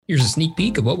Here's a sneak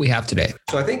peek of what we have today.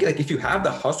 So I think like if you have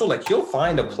the hustle, like you'll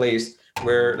find a place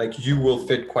where like you will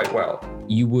fit quite well.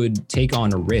 You would take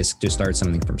on a risk to start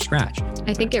something from scratch.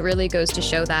 I think it really goes to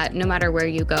show that no matter where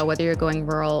you go, whether you're going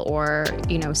rural or,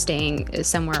 staying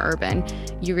somewhere urban,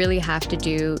 you really have to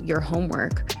do your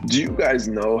homework. Do you guys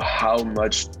know how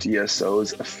much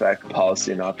DSOs affect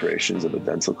policy and operations of a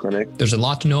dental clinic? There's a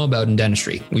lot to know about in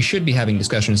dentistry. We should be having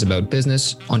discussions about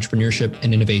business, entrepreneurship,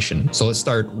 and innovation. So let's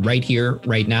start right here,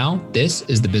 right now. This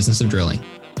is the Business of Drilling.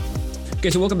 Okay,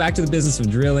 so welcome back to the Business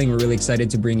of Drilling. We're really excited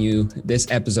to bring you this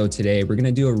episode today. We're going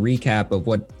to do a recap of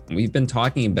what we've been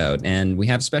talking about, and we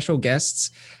have special guests,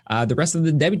 the rest of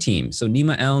the DEBI team. So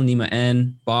Nima L, Nima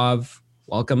N, Bob,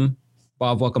 welcome.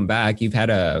 Bob, welcome back. You've had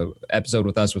a episode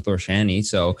with us with Orshani,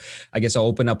 so I guess I'll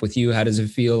open up with you. How does it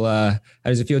feel? How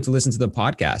does it feel to listen to the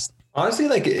podcast? Honestly,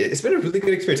 like it's been a really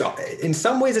good experience. In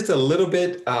some ways, it's a little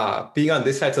bit being on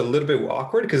this side's a little bit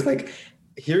awkward because like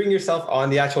hearing yourself on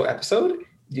the actual episode,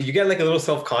 you get like a little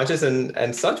self-conscious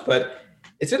and such, but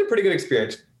it's been a pretty good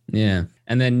experience. Yeah.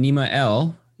 And then Nima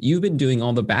L, you've been doing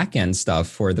all the back end stuff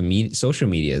for the social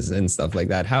medias and stuff like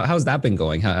that. How's that been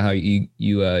going? How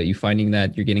you finding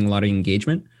that you're getting a lot of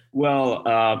engagement? Well,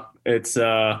 it's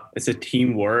a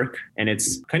teamwork, and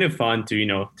it's kind of fun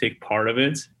to, take part of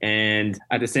it. And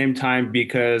at the same time,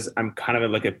 because I'm kind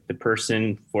of like the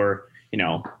person for,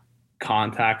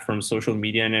 contact from social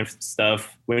media and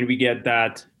stuff, when we get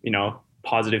that,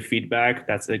 positive feedback,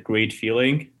 that's a great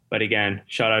feeling. But again,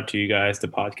 shout out to you guys, the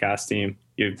podcast team.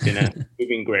 You've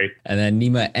been great. And then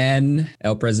Nima N,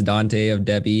 El Presidente of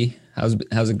DEBI. How's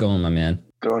it going, my man?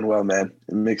 Going well, man.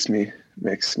 It makes me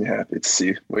happy to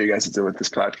see what you guys are doing with this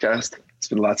podcast. It's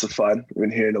been lots of fun. We've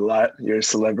been hearing a lot. You're a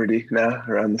celebrity now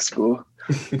around the school.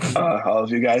 All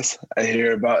of you guys, I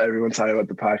hear about everyone talking about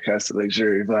the podcast, like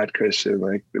Jury, Vlad, Christian,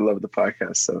 like we love the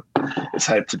podcast. So it's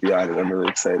hyped to be on it. I'm really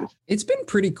excited. It's been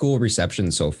pretty cool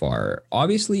reception so far.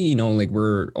 Obviously, like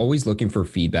we're always looking for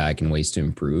feedback and ways to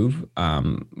improve.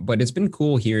 But it's been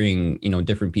cool hearing,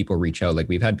 different people reach out. Like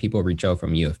we've had people reach out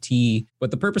from U of T, but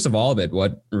the purpose of all of it,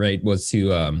 was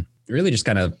to, really just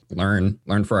kind of learn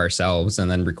for ourselves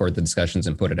and then record the discussions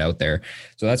and put it out there.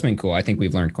 So that's been cool. I think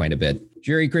we've learned quite a bit.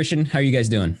 Jerry, Christian, how are you guys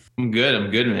doing? I'm good,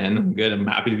 man. I'm good. I'm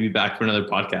happy to be back for another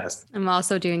podcast. I'm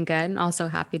also doing good. Also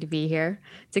happy to be here.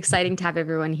 It's exciting to have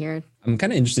everyone here. I'm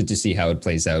kind of interested to see how it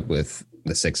plays out with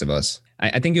the six of us.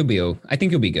 I think you'll be good. I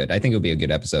think it'll be a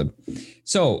good episode.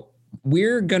 So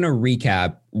we're going to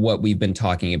recap what we've been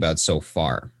talking about so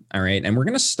far. All right. And we're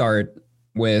going to start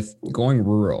with going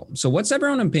rural. So what's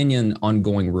everyone's opinion on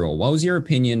going rural? What was your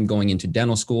opinion going into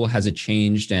dental school? Has it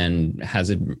changed, and has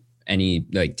it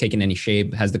taken any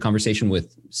shape? Has the conversation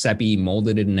with CEPI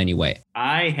molded it in any way?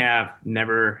 I have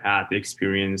never had the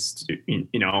experience to,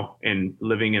 in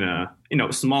living in a,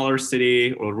 smaller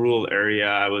city or rural area.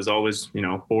 I was always,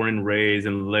 born and raised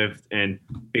and lived in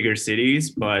bigger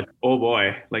cities. But oh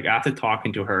boy, like after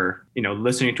talking to her,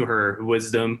 listening to her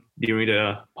wisdom during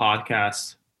the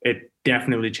podcast, it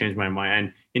definitely changed my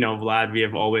mind. And, Vlad, we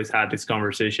have always had this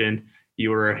conversation.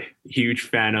 You were a huge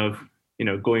fan of,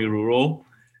 going rural.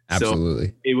 Absolutely.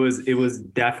 So it was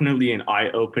definitely an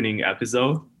eye-opening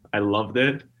episode. I loved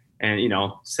it. And,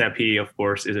 CEPI, of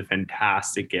course, is a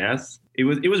fantastic guest. It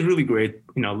was really great,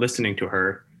 listening to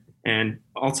her. And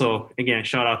also, again,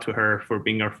 shout out to her for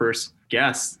being our first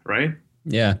guest, right?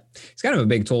 Yeah. It's kind of a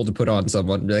big toll to put on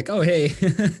someone. Be like, oh, hey,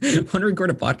 want to record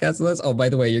a podcast with us? Oh, by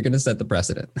the way, you're going to set the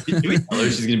precedent. Did we tell her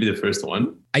she's going to be the first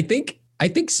one? I think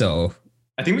so.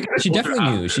 I think she definitely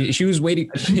knew. She was waiting.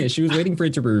 She was waiting for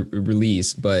it to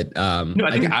release, but no,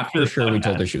 I think after the sure podcast, we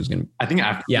told her she was going to. I think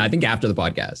after. Yeah, I think after the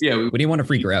podcast. Yeah, we didn't want to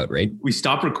freak her out, right? We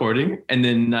stopped recording, and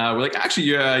then we're like, actually,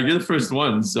 you're the first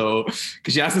one. So,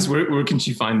 because she asked us where can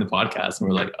she find the podcast, and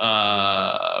we're like,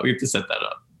 we have to set that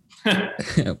up.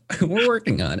 We're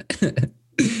working on it.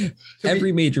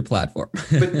 Every major platform.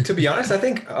 But to be honest, I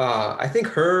think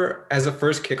her as a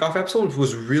first kickoff episode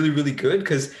was really, really good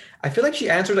because I feel like she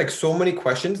answered like so many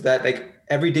questions that like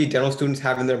everyday dental students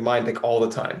have in their mind like all the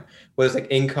time. Whether it's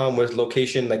like income, whether it's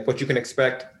location, like what you can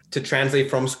expect to translate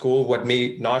from school, what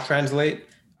may not translate.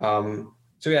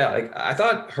 So yeah, like I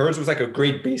thought hers was like a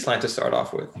great baseline to start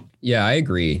off with. Yeah, I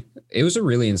agree. It was a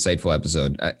really insightful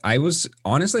episode. I was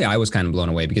kind of blown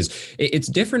away because it's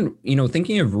different,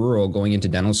 thinking of rural going into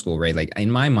dental school, right? Like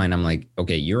in my mind, I'm like,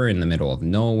 okay, you're in the middle of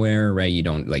nowhere, right? You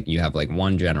don't you have like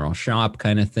one general shop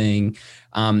kind of thing.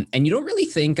 And you don't really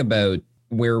think about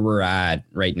where we're at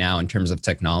right now in terms of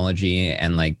technology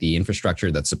and like the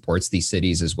infrastructure that supports these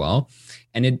cities as well.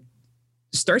 And it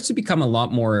starts to become a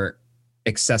lot more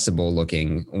accessible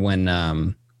looking when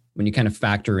when you kind of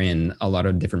factor in a lot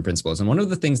of different principles. And one of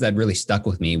the things that really stuck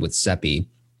with me with Seppi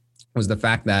was the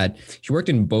fact that she worked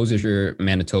in Beausejour,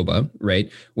 Manitoba, right?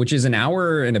 Which is an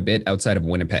hour and a bit outside of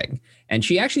Winnipeg. And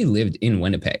she actually lived in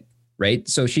Winnipeg, right?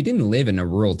 So she didn't live in a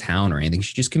rural town or anything.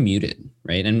 She just commuted,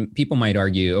 right? And people might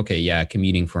argue, okay, yeah,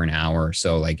 commuting for an hour or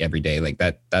so, like every day, like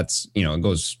that's, you know,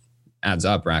 it adds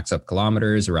up, racks up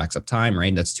kilometers, racks up time,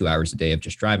 right? That's 2 hours a day of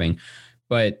just driving.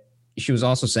 But she was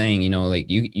also saying, you know, like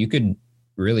you could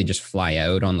really just fly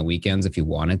out on the weekends if you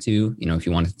wanted to. You know, if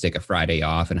you wanted to take a Friday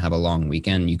off and have a long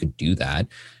weekend, you could do that,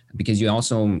 because you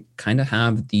also kind of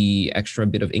have the extra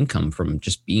bit of income from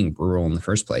just being rural in the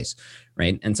first place,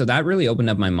 right? And so that really opened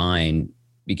up my mind,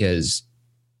 because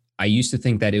I used to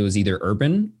think that it was either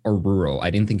urban or rural.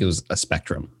 I didn't think it was a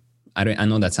spectrum. I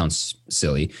know that sounds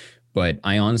silly, but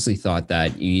I honestly thought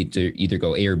that you need to either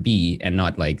go A or B and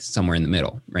not like somewhere in the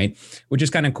middle, right? Which is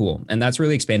kind of cool. And that's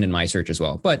really expanded my search as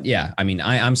well. But yeah, I mean,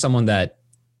 I'm someone that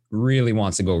really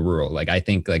wants to go rural. Like I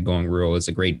think like going rural is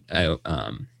a great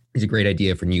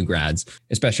idea for new grads,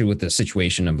 especially with the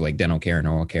situation of like dental care and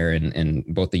oral care in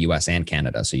both the US and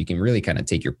Canada. So you can really kind of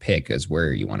take your pick as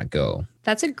where you want to go.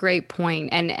 That's a great point.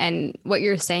 And what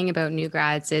you're saying about new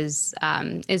grads is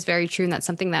very true. And that's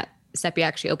something that Seppi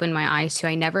actually opened my eyes to.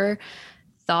 I never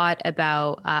thought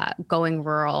about going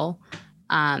rural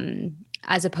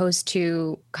as opposed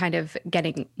to kind of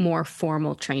getting more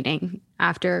formal training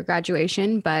after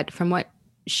graduation. But from what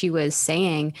she was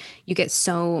saying, you get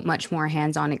so much more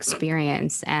hands-on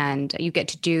experience and you get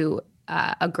to do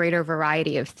a greater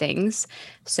variety of things.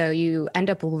 So you end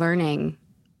up learning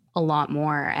a lot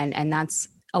more. And that's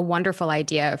a wonderful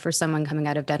idea for someone coming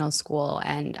out of dental school.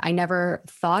 And I never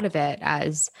thought of it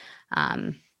as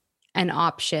an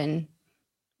option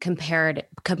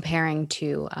comparing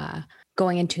to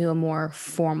going into a more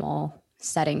formal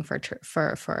setting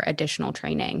for additional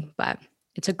training. But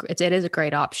it is a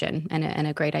great option and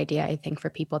a great idea, I think, for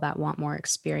people that want more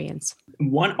experience.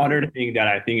 One other thing that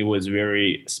I think it was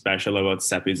very special about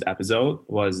Seppi's episode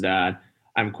was that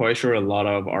I'm quite sure a lot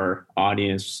of our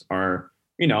audience are,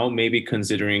 you know, maybe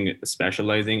considering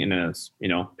specializing in a, you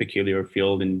know, peculiar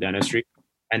field in dentistry.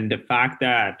 And the fact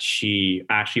that she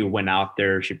actually went out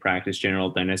there, she practiced general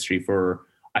dentistry for,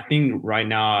 I think right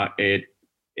now it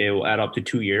will add up to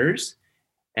 2 years.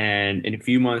 And in a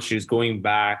few months, she's going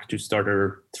back to start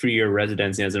her 3-year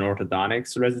residency as an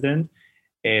orthodontics resident.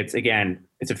 It's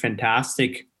a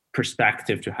fantastic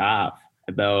perspective to have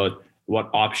about what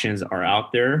options are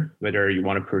out there, whether you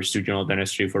want to pursue general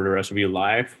dentistry for the rest of your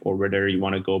life or whether you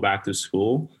want to go back to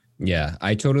school. Yeah,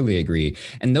 I totally agree.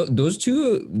 And those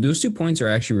two points are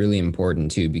actually really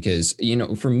important too, because, you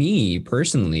know, for me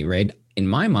personally, right, in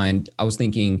my mind, I was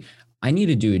thinking I need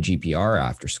to do a GPR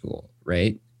after school,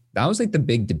 right? That was like the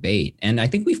big debate. And I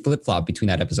think we flip-flopped between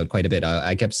that episode quite a bit.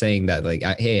 I kept saying that like,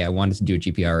 hey, I wanted to do a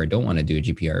GPR or I don't want to do a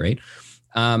GPR, right?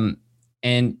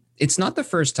 And it's not the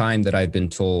first time that I've been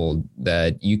told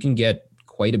that you can get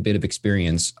quite a bit of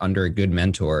experience under a good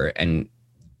mentor, and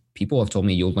people have told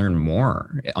me you'll learn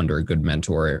more under a good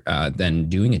mentor than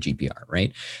doing a GPR,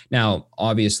 right? Now,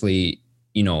 obviously,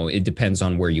 you know, it depends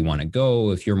on where you want to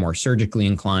go. If you're more surgically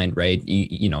inclined, right,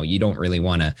 you know, you don't really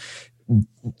want to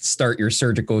start your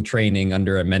surgical training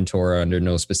under a mentor, under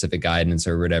no specific guidance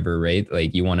or whatever, right?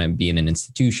 Like you want to be in an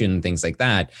institution, things like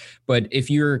that. But if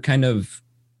you're kind of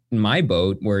in my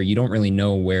boat where you don't really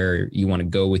know where you want to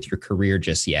go with your career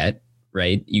just yet,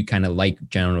 right? You kind of like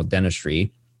general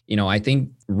dentistry. You know, I think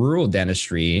rural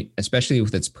dentistry, especially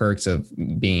with its perks of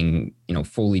being, you know,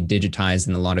 fully digitized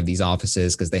in a lot of these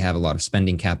offices, because they have a lot of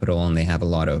spending capital and they have a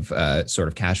lot of sort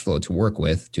of cash flow to work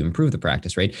with to improve the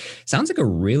practice, right? Sounds like a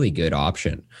really good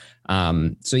option.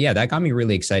 So yeah, that got me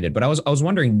really excited. But I was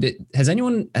wondering, has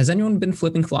anyone been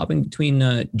flopping between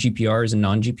GPRs and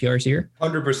non-GPRs here?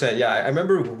 100%. Yeah, I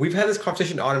remember we've had this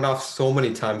conversation on and off so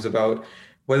many times about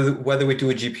whether we do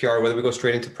a GPR, whether we go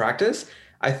straight into practice.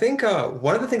 I think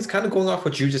one of the things, kind of going off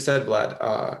what you just said,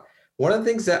 Vlad, one of the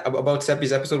things that about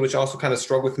Seppi's episode, which also kind of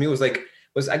struck with me, was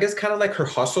I guess kind of like her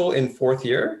hustle in fourth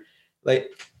year.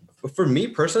 Like for me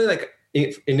personally, like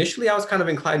initially I was kind of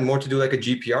inclined more to do like a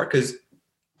GPR, because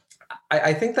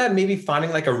I think that maybe finding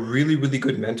like a really, really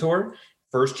good mentor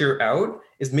first year out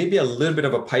is maybe a little bit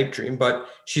of a pipe dream. But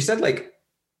she said, like,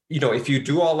 you know, if you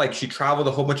do all, like, she traveled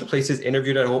a whole bunch of places,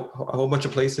 interviewed at a whole bunch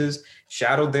of places,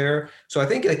 shadowed there. So I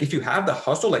think like if you have the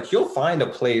hustle, like you'll find a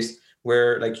place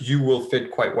where like you will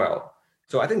fit quite well.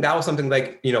 So I think that was something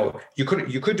like, you know, you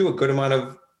could do a good amount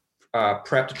of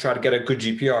prep to try to get a good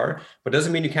GPR, but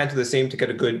doesn't mean you can't do the same to get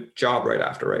a good job right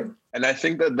after, right? And I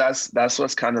think that's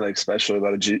what's kind of like special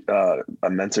about a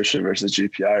mentorship versus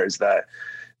GPR, is that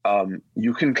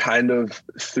you can kind of,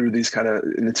 through these kind of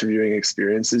interviewing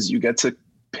experiences, you get to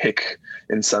pick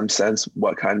in some sense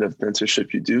what kind of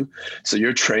mentorship you do. So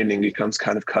your training becomes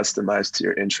kind of customized to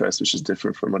your interests, which is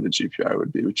different from what a GPR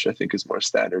would be, which I think is more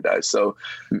standardized. So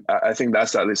I think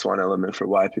that's at least one element for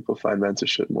why people find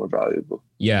mentorship more valuable.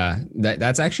 Yeah,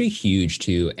 that's actually huge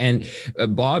too. And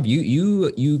Bob,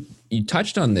 you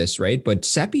touched on this, right? But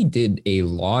Seppi did a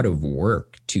lot of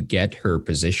work to get her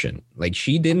position. Like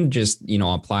she didn't just,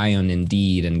 apply on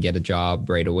Indeed and get a job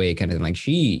right away kind of thing. Like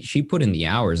she put in the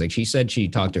hours. Like she said, she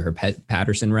talked to her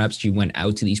Patterson reps. She went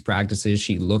out to these practices.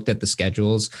 She looked at the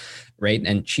schedules, right?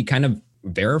 And she kind of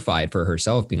verified for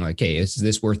herself being like, hey, is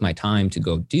this worth my time to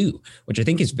go do? Which I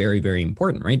think is very, very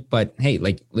important, right? But hey,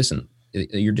 like, listen,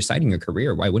 you're deciding your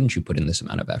career. Why wouldn't you put in this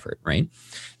amount of effort, right?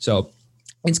 So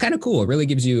it's kind of cool. It really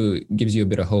gives you a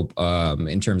bit of hope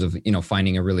in terms of,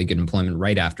 finding a really good employment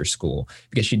right after school,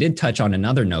 because she did touch on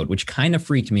another note, which kind of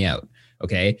freaked me out.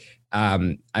 Okay. I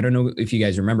don't know if you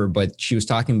guys remember, but she was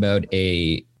talking about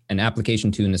an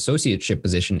application to an associateship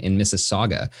position in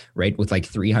Mississauga, right? With like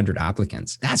 300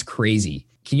 applicants. That's crazy.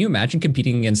 Can you imagine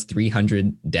competing against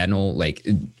 300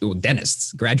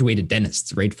 dentists, graduated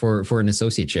dentists, right? For an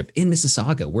associateship in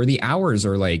Mississauga, where the hours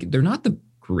are like, they're not the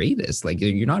greatest. Like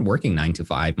you're not working 9 to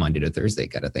 5, Monday to Thursday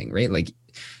kind of thing, right? Like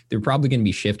they're probably going to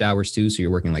be shift hours too. So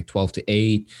you're working like 12 to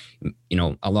 8,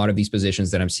 a lot of these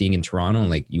positions that I'm seeing in Toronto,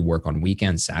 like you work on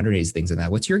weekends, Saturdays, things like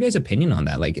that. What's your guys' opinion on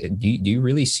that? Like, do you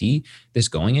really see this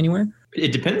going anywhere?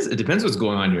 It depends. It depends what's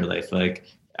going on in your life. Like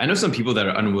I know some people that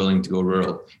are unwilling to go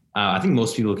rural. I think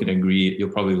most people can agree you'll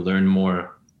probably learn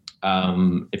more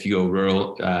if you go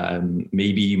rural.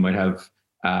 Maybe you might have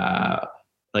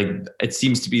like it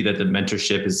seems to be that the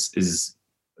mentorship is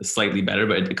slightly better,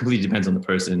 but it completely depends on the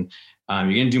person. You're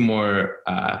going to do more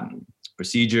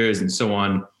procedures and so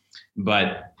on,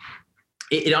 but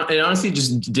it honestly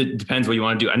just depends what you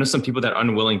want to do. I know some people that are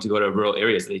unwilling to go to rural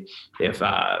areas. They have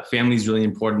family is really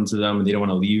important to them and they don't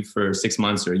want to leave for 6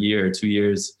 months or a year or 2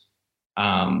 years.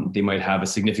 They might have a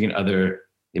significant other.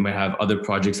 They might have other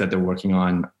projects that they're working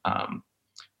on.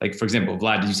 Like for example,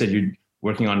 Vlad, you said you're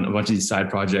working on a bunch of these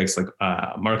side projects, like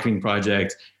marketing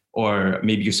projects, or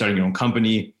maybe you're starting your own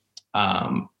company.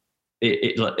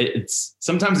 It's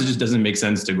sometimes it just doesn't make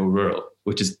sense to go rural,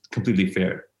 which is completely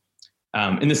fair.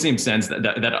 In the same sense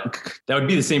that would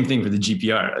be the same thing for the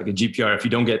GPR. Like a GPR,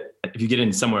 if you get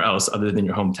in somewhere else other than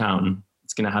your hometown,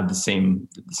 it's going to have the same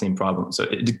problem. So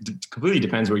it completely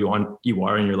depends where you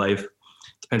are in your life.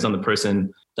 Depends on the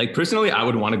person. Like personally, I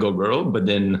would want to go rural, but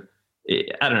then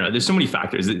I don't know. There's so many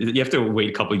factors. You have to wait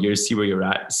a couple of years, see where you're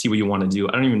at, see what you want to do.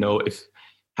 I don't even know if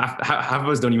half of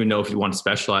us don't even know if you want to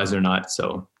specialize or not.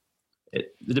 So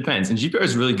it depends. And GPR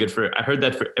is really good I heard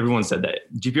that everyone said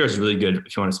that GPR is really good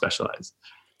if you want to specialize.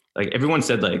 Like everyone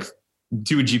said, like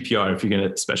do a GPR if you're going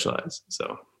to specialize.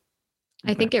 So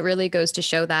I think it really goes to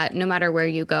show that no matter where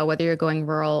you go, whether you're going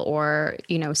rural or,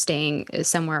 staying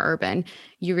somewhere urban,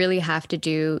 you really have to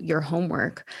do your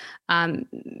homework.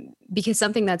 Because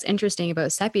something that's interesting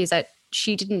about Seppi is that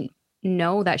she didn't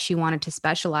know that she wanted to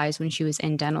specialize when she was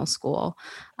in dental school.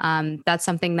 That's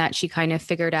something that she kind of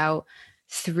figured out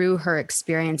through her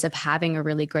experience of having a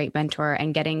really great mentor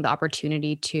and getting the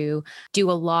opportunity to do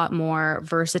a lot more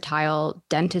versatile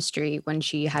dentistry when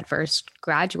she had first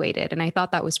graduated. And I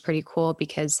thought that was pretty cool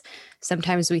because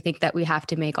sometimes we think that we have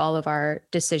to make all of our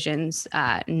decisions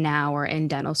now or in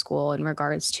dental school in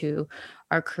regards to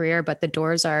our career, but the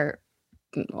doors are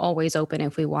always open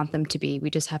if we want them to be. We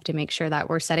just have to make sure that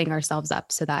we're setting ourselves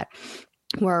up so that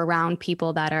we're around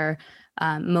people that are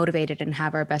motivated and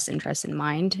have our best interests in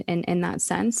mind in that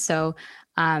sense. So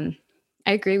I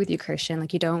agree with you, Christian.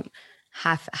 Like you don't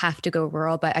have to go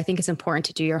rural, but I think it's important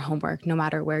to do your homework no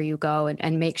matter where you go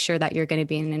and make sure that you're going to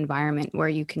be in an environment where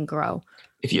you can grow.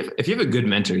 If you have a good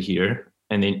mentor here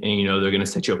and they're going to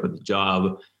set you up with a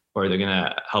job or they're going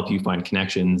to help you find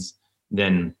connections,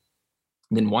 then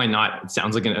why not? It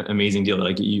sounds like an amazing deal.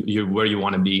 Like you're where you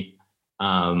want to be.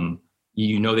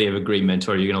 They have a great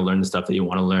mentor. You're going to learn the stuff that you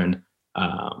want to learn.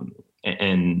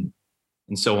 And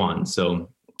so on. So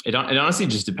it honestly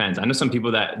just depends. I know some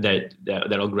people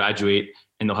that'll graduate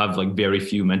and they'll have like very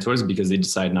few mentors because they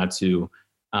decide not to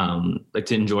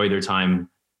to enjoy their time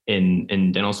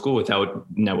in dental school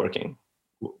without networking.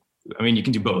 I mean, you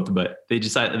can do both, but they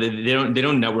decide they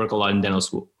don't network a lot in dental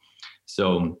school.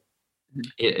 So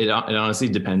it honestly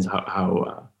depends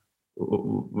how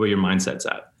where your mindset's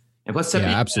at. And plus, Seppi,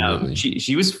 absolutely.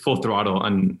 She was full throttle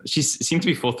she seemed to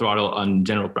be full throttle on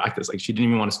general practice. Like she didn't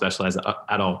even want to specialize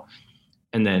at all.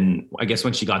 And then I guess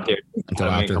when she got there, until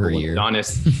after her year,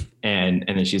 honest, and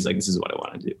then she's like, this is what I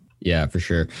want to do. Yeah, for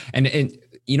sure. And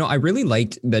I really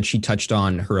liked that she touched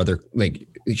on her other, like,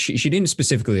 she didn't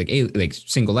specifically like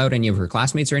single out any of her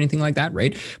classmates or anything like that,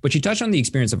 right? But she touched on the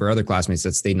experience of her other classmates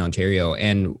that stayed in Ontario,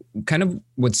 and kind of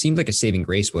what seemed like a saving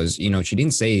grace was, she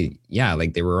didn't say, yeah,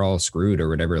 like they were all screwed or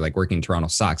whatever, like working in Toronto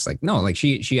sucks. Like, no, like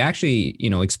she actually,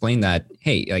 explained that,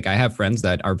 hey, like I have friends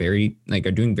that are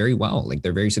are doing very well, like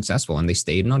they're very successful, and they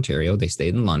stayed in Ontario, they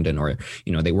stayed in London, or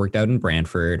they worked out in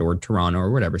Brantford or Toronto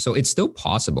or whatever. So it's still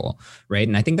possible, right?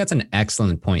 And I think that's an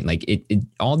excellent point. Like it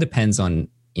all depends on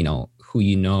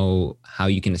who how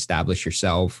you can establish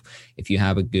yourself. If you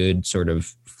have a good sort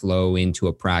of flow into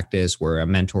a practice where a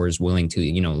mentor is willing to,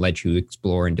 let you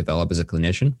explore and develop as a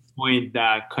clinician. Point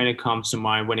that kind of comes to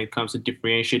mind when it comes to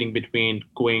differentiating between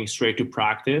going straight to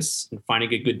practice and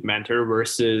finding a good mentor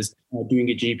versus doing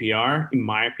a GPR, in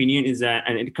my opinion, is that,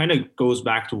 and it kind of goes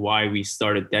back to why we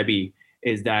started DEBI,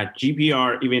 is that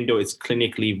GPR, even though it's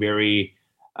clinically very,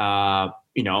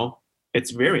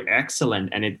 it's very excellent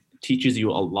and it teaches you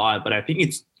a lot, but I think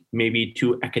it's maybe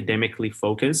too academically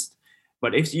focused.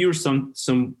 But if you're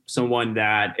someone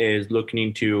that is looking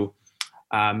into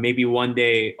maybe one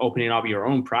day opening up your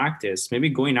own practice, maybe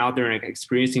going out there and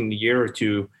experiencing a year or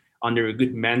two under a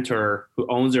good mentor who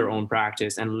owns their own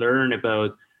practice and learn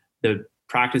about the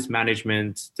practice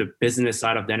management, the business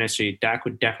side of dentistry, that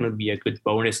could definitely be a good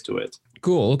bonus to it.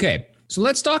 Cool. Okay. So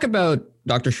let's talk about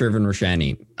Dr. Shervin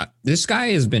Roshani. This guy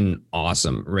has been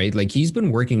awesome, right? Like he's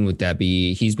been working with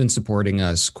DEBI. He's been supporting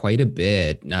us quite a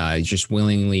bit. He's just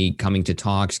willingly coming to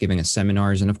talks, giving us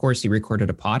seminars. And of course, he recorded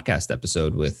a podcast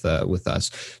episode with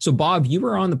us. So Bob, you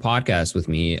were on the podcast with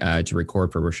me to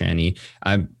record for Roshani.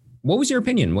 What was your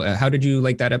opinion? How did you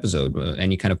like that episode?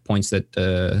 Any kind of points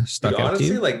that stuck out to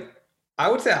you? Honestly, I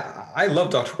would say I love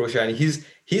Dr. Roshani.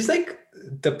 He's like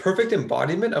the perfect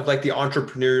embodiment of like the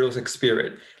entrepreneurial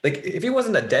spirit. Like if he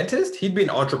wasn't a dentist, he'd be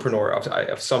an entrepreneur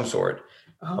of some sort.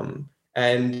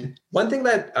 And one thing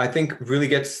that I think really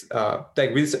gets that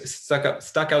really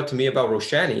stuck out to me about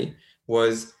Roshani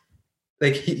was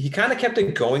like he kind of kept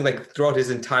it going like throughout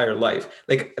his entire life.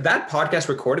 Like that podcast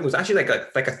recording was actually like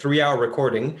a 3-hour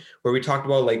recording where we talked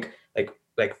about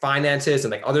like finances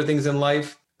and like other things in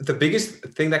life. The biggest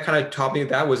thing that kind of taught me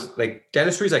that was like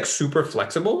dentistry is like super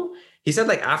flexible. He said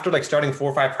like after like starting 4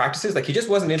 or 5 practices, like he just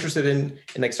wasn't interested in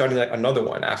like starting like another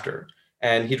one after.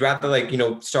 And he'd rather like,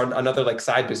 start another like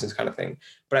side business kind of thing.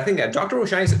 But I think that Dr.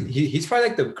 Roshani, he's probably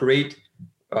like the great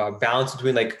balance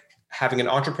between like having an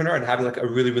entrepreneur and having like a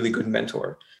really, really good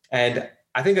mentor. And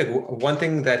I think like one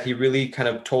thing that he really kind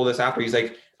of told us after, he's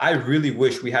like, I really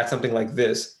wish we had something like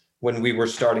this when we were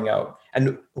starting out.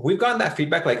 And we've gotten that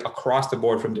feedback like across the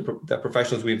board from the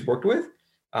professionals we've worked with.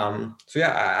 So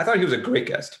yeah, I thought he was a great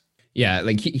guest. Yeah,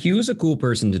 like he was a cool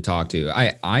person to talk to.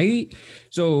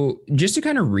 So just to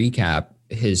kind of recap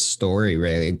his story,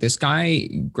 right? Like this guy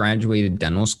graduated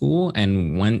dental school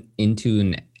and went into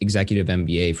an executive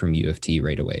MBA from U of T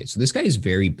right away. So this guy is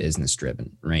very business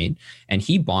driven, right? And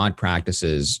he bought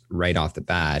practices right off the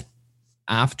bat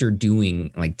after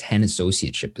doing like 10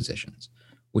 associateship positions,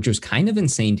 which was kind of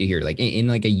insane to hear. Like in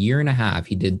like a year and a half,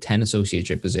 he did 10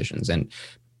 associateship positions. And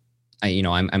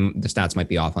I'm the stats might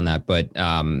be off on that, but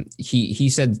he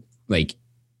said like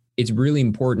it's really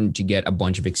important to get a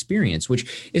bunch of experience,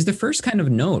 which is the first kind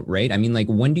of note, right? I mean, like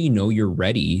when do you know you're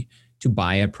ready to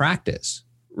buy a practice,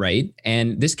 right?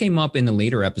 And this came up in the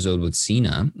later episode with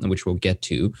Sina, which we'll get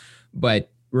to,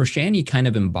 but Roshani kind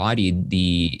of embodied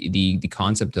the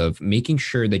concept of making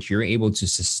sure that you're able to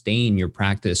sustain your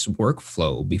practice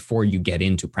workflow before you get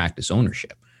into practice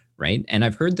ownership. Right. And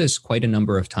I've heard this quite a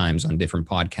number of times on different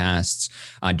podcasts,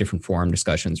 different forum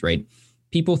discussions, right?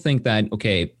 People think that,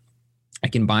 okay, I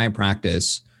can buy a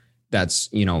practice that's,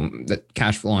 that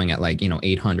cash flowing at like,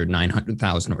 800,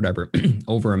 900,000 or whatever,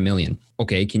 over $1 million.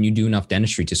 Okay. Can you do enough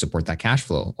dentistry to support that cash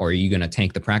flow? Or are you going to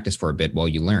tank the practice for a bit while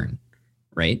you learn?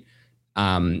 Right.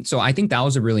 So I think that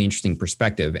was a really interesting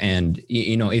perspective. And,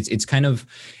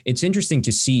 it's interesting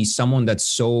to see someone that's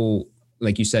so,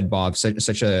 like you said, Bob,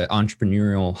 such a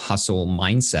entrepreneurial hustle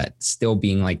mindset, still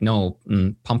being like, no,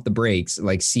 pump the brakes,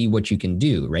 like see what you can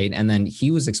do. Right. And then he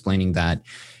was explaining that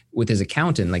with his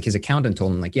accountant, like his accountant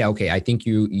told him like, yeah, okay, I think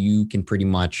you can pretty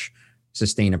much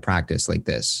sustain a practice like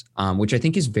this, which I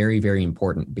think is very, very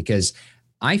important because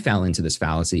I fell into this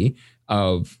fallacy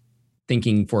of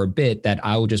thinking for a bit that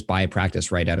I will just buy a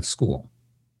practice right out of school.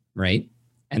 Right.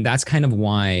 And that's kind of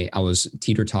why I was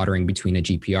teeter-tottering between a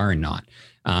GPR and not.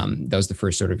 That was the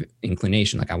first sort of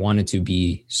inclination. Like I wanted to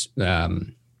be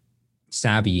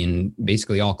savvy in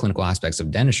basically all clinical aspects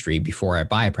of dentistry before I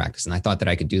buy a practice. And I thought that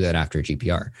I could do that after a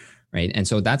GPR, right? And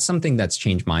so that's something that's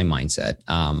changed my mindset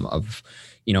of,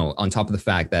 on top of the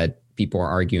fact that people are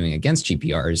arguing against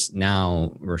GPRs.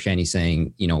 Now Roshani's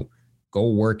saying, go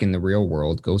work in the real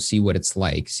world, go see what it's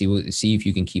like, see if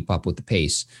you can keep up with the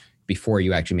pace before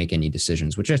you actually make any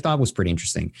decisions, which I thought was pretty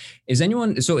interesting. Is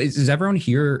everyone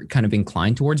here kind of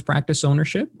inclined towards practice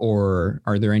ownership, or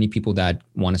are there any people that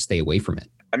want to stay away from it?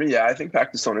 I mean, yeah, I think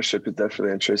practice ownership is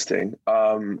definitely interesting.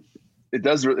 It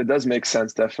does make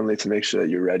sense definitely to make sure that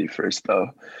you're ready first, though.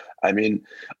 I mean,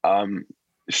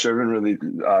 Shervin really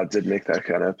did make that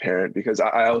kind of apparent, because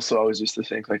I also always used to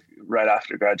think like right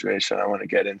after graduation, I want to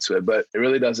get into it, but it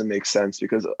really doesn't make sense,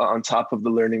 because on top of the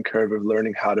learning curve of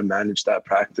learning how to manage that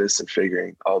practice and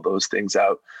figuring all those things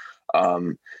out,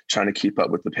 trying to keep up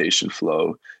with the patient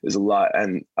flow is a lot.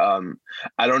 And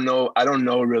I don't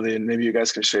know really, and maybe you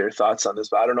guys can share your thoughts on this,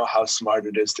 but I don't know how smart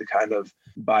it is to kind of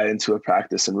buy into a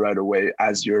practice and right away,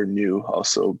 as you're new,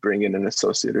 also bring in an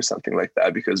associate or something like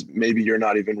that, because maybe you're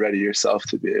not even ready yourself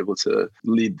to be able to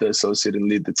lead the associate and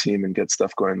lead the team and get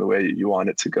stuff going the way you want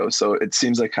it to go. So it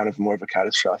seems like kind of more of a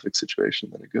catastrophic situation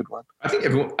than a good one. I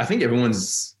think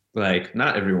everyone's like,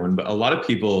 not everyone, but a lot of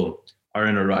people are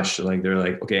in a rush. Like they're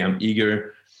like, okay, I'm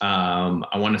eager.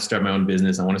 I want to start my own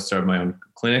business. I want to start my own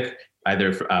clinic,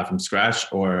 either from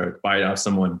scratch or buy it off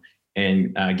someone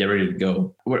and get ready to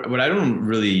go. What I don't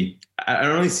really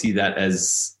see that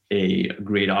as a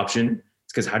great option.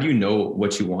 It's because how do you know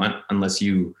what you want unless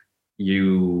you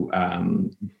go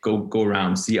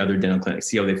around, see other dental clinics,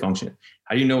 see how they function?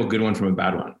 How do you know a good one from a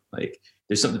bad one? Like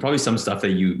there's probably some stuff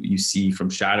that you see from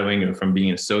shadowing or from being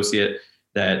an associate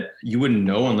that you wouldn't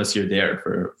know unless you're there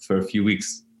for a few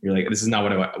weeks. You're like, this is not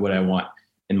what I want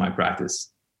in my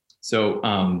practice. So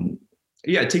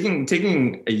yeah,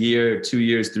 taking a year, 2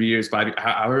 years, 3 years, 5 years,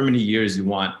 however many years you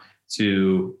want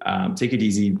to take it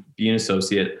easy, be an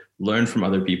associate, learn from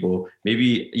other people.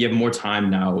 Maybe you have more time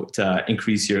now to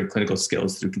increase your clinical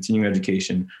skills through continuing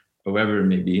education or whatever it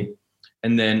may be.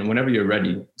 And then whenever you're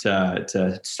ready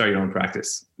to start your own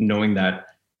practice, knowing that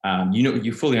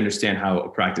you fully understand how a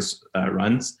practice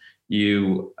runs,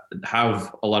 you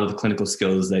have a lot of the clinical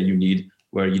skills that you need,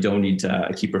 where you don't need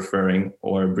to keep referring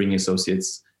or bringing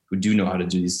associates who do know how to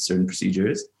do these certain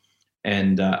procedures.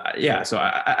 And yeah, so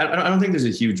I don't think there's a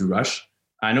huge rush.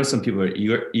 I know some people are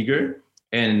eager,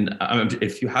 and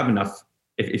if you have enough,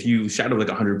 if you shadow like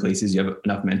 100 places, you have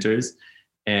enough mentors,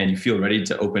 and you feel ready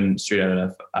to open straight out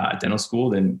of dental school,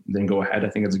 then go ahead. I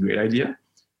think it's a great idea.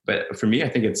 But for me, I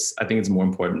think it's more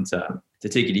important to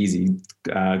take it easy,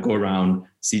 go around,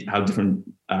 see how different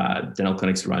dental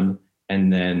clinics run,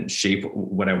 and then shape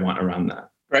what I want around that.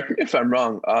 Correct me if I'm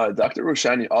wrong. Dr.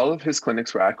 Roshani, all of his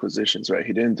clinics were acquisitions, right?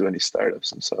 He didn't do any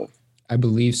startups himself. I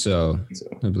believe so.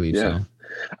 I believe so.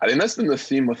 I think that's been the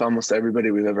theme with almost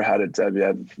everybody we've ever had at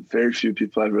DEBI. Very few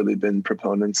people have really been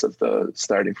proponents of the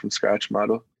starting from scratch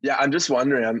model. Yeah, I'm just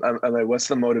wondering, I'm like, what's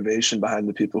the motivation behind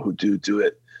the people who do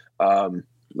it?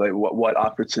 Like what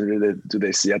opportunity do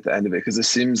they see at the end of it? Because it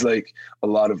seems like a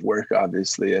lot of work,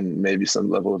 obviously, and maybe some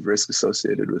level of risk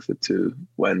associated with it too,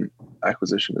 when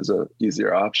acquisition is a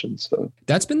easier option. So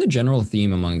that's been the general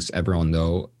theme amongst everyone,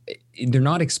 though. They're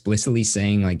not explicitly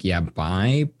saying like, yeah,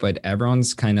 buy, but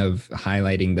everyone's kind of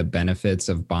highlighting the benefits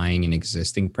of buying an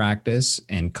existing practice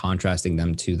and contrasting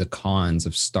them to the cons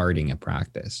of starting a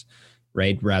practice,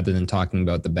 right? Rather than talking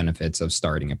about the benefits of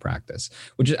starting a practice,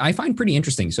 which I find pretty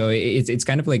interesting. So it's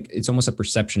kind of like, it's almost a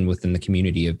perception within the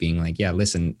community of being like, yeah,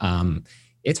 listen,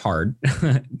 it's hard.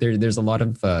 There's a lot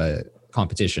of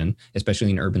competition,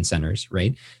 especially in urban centers,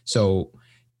 right? So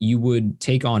you would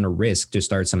take on a risk to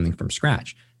start something from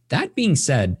scratch. That being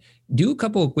said, do a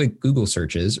couple of quick Google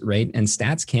searches, right? And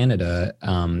Stats Canada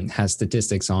has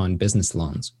statistics on business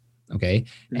loans. Okay.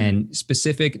 Mm-hmm. And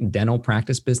specific dental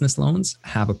practice business loans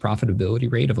have a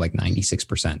profitability rate of like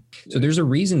 96%. So there's a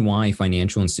reason why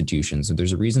financial institutions,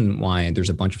 there's a reason why there's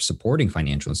a bunch of supporting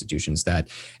financial institutions that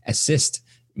assist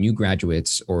new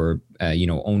graduates or,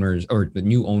 owners or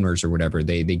new owners or whatever.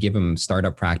 They give them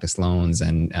startup practice loans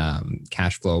and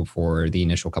cash flow for the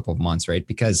initial couple of months, right?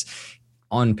 Because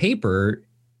on paper,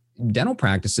 dental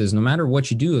practices, no matter what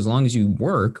you do, as long as you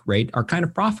work, right, are kind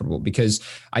of profitable, because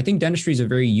I think dentistry is a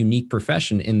very unique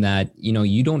profession in that,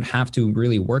 you don't have to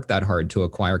really work that hard to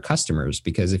acquire customers,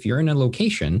 because if you're in a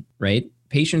location, right,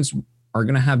 patients are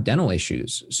going to have dental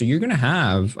issues. So you're going to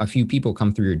have a few people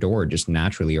come through your door just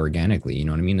naturally, organically, you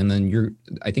know what I mean? And then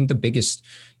I think the biggest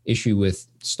issue with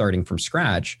starting from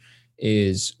scratch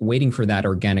is waiting for that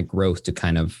organic growth to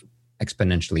kind of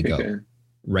exponentially go.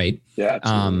 Right. Yeah.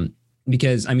 Absolutely.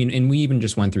 Because I mean, and we even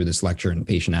just went through this lecture in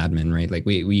patient admin, right? Like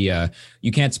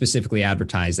you can't specifically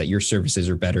advertise that your services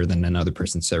are better than another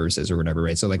person's services or whatever,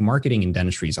 right? So like marketing in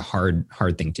dentistry is a hard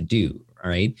thing to do, all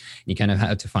right? You kind of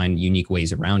have to find unique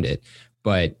ways around it.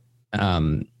 But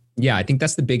yeah, I think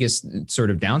that's the biggest sort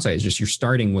of downside is just you're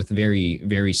starting with very,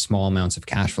 very small amounts of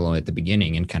cash flow at the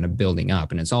beginning and kind of building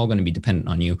up, and it's all going to be dependent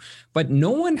on you. But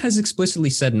no one has explicitly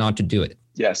said not to do it.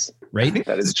 Yes. Right. I think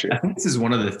that is true. I think this is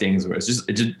one of the things where it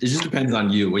just depends on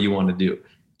you, what you want to do. Do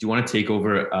you want to take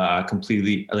over a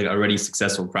completely like already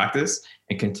successful practice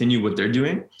and continue what they're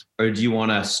doing? Or do you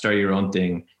want to start your own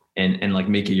thing and like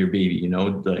make it your baby, you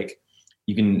know, like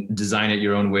you can design it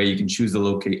your own way. You can choose the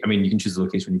location. I mean, you can choose the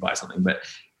location when you buy something, but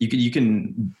you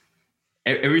can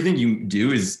everything you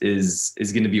do is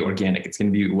going to be organic. It's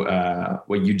going to be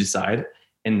what you decide.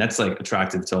 And that's like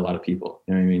attractive to a lot of people.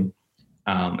 You know what I mean?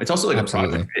 It's also like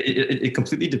Absolutely. a product. It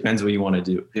completely depends what you want to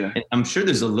do. Yeah. And I'm sure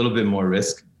there's a little bit more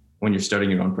risk when you're starting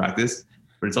your own practice,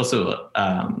 but it's also,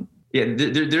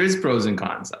 there is pros and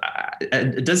cons.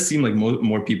 It does seem like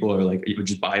more people are like, you would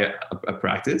just buy a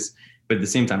practice, but at the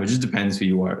same time, it just depends who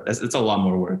you are. It's a lot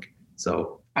more work.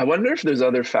 So I wonder if there's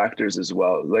other factors as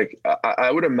well. Like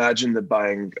I would imagine that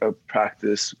buying a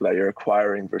practice that you're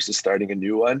acquiring versus starting a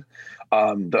new one,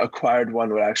 the acquired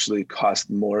one would actually cost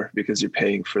more because you're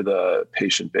paying for the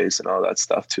patient base and all that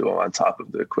stuff too, on top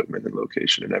of the equipment and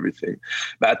location and everything.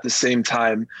 But at the same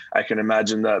time, I can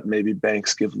imagine that maybe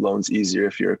banks give loans easier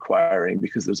if you're acquiring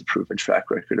because there's a proven track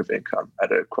record of income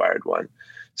at an acquired one.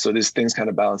 So these things kind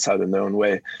of balance out in their own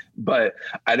way. But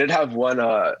I did have one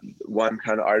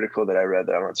kind of article that I read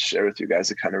that I want to share with you guys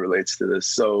that kind of relates to this.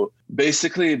 So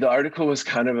basically, the article was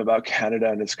kind of about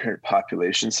Canada and its current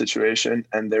population situation.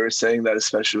 And they were saying that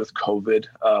especially with COVID,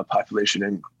 population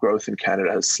and growth in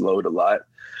Canada has slowed a lot.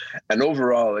 And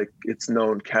overall, like it's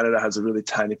known, Canada has a really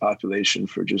tiny population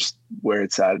for just where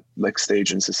it's at, like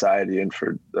stage in society, and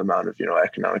for the amount of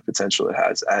economic potential it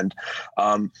has. And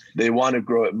they want to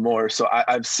grow it more. So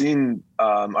I've seen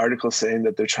articles saying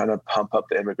that they're trying to pump up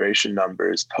the immigration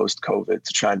numbers post-COVID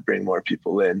to try and bring more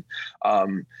people in.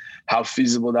 How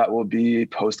feasible that will be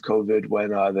post-COVID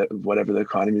when whatever the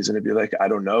economy is going to be like, I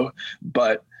don't know.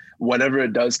 But whenever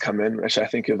it does come in, which I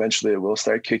think eventually it will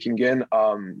start kicking in,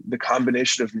 the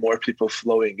combination of more people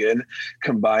flowing in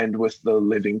combined with the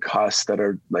living costs that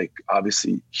are like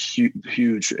obviously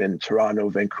huge in Toronto,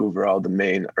 Vancouver, all the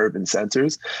main urban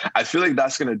centers, I feel like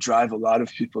that's going to drive a lot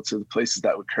of people to the places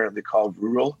that we currently call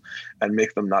rural and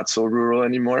make them not so rural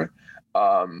anymore.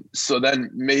 So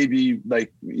then maybe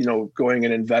going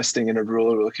and investing in a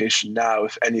rural location now,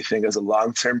 if anything, as a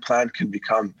long-term plan can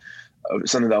become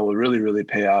something that will really, really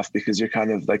pay off because you're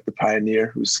kind of like the pioneer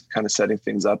who's kind of setting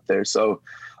things up there. So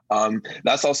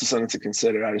that's also something to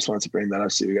consider. I just wanted to bring that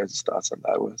up, see what you guys' thoughts on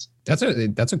that was.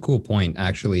 That's a cool point,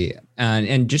 actually.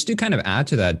 And just to kind of add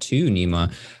to that too,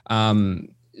 Nima,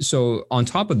 so on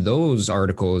top of those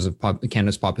articles of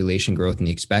Canada's population growth and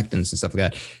the expectants and stuff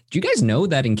like that, do you guys know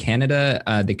that in Canada,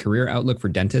 the career outlook for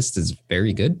dentists is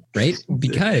very good, right?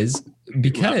 Because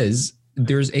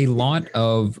there's a lot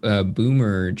of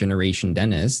boomer generation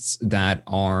dentists that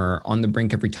are on the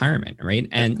brink of retirement, right?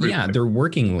 And yeah, they're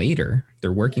working later.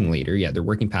 Yeah, they're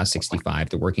working past 65.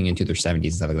 They're working into their 70s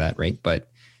and stuff like that, right? But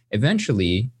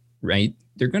eventually, right,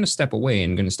 they're going to step away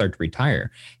and going to start to retire.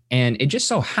 And it just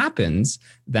so happens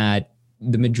that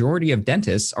the majority of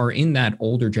dentists are in that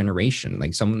older generation,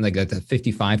 like someone like the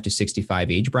 55 to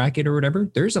 65 age bracket or whatever.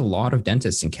 There's a lot of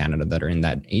dentists in Canada that are in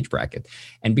that age bracket.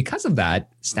 And because of that,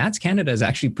 Stats Canada is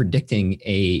actually predicting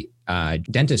a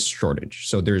dentist shortage.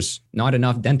 So there's not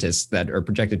enough dentists that are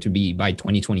projected to be by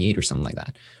 2028 or something like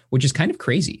that, which is kind of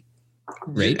crazy,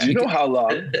 right? Do you know how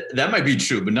long? That might be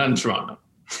true, but not in Toronto.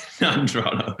 Not in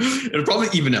Toronto. It'll probably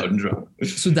even out in Toronto.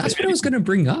 So that's what I was going to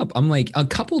bring up. I'm like,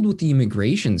 coupled with the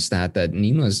immigration stat that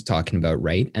Nima was talking about,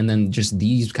 right? And then just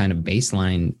these kind of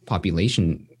baseline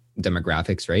population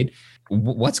demographics, right?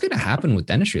 What's going to happen with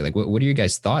dentistry? Like, what are your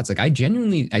guys' thoughts? Like, I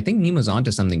think Nima's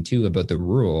onto something too about the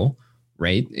rural,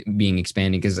 right, being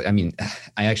expanded. Because I mean,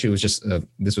 I actually was just,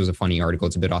 this was a funny article.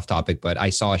 It's a bit off topic, but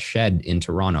I saw a shed in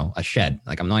Toronto,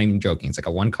 like, I'm not even joking. It's like a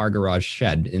 1-car garage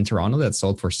shed in Toronto that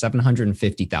sold for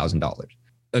 $750,000.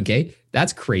 Okay.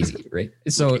 That's crazy. Right.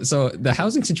 So the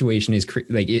housing situation is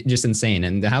just insane.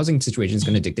 And the housing situation is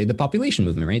going to dictate the population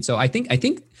movement. Right. So I think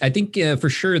for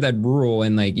sure that rural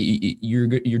and like you're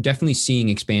definitely seeing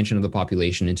expansion of the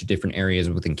population into different areas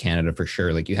within Canada for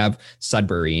sure. Like you have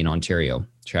Sudbury in Ontario,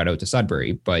 shout out to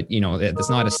Sudbury, but that's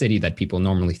not a city that people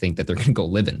normally think that they're going to go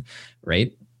live in.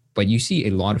 Right. But you see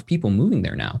a lot of people moving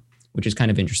there now, which is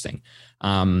kind of interesting.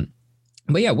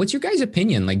 But yeah, what's your guys'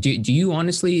 opinion? Like, do you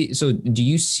honestly, so do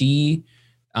you see,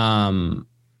 from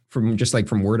just like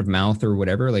from word of mouth or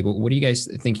whatever, like what are you guys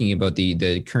thinking about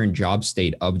the current job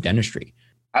state of dentistry?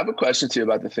 I have a question to you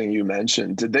about the thing you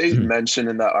mentioned. Did they mention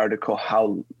in that article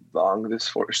how long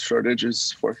this shortage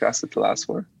is forecasted to last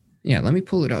for? Yeah, let me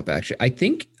pull it up. Actually, I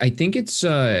think it's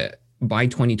by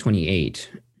 2028.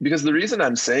 Because the reason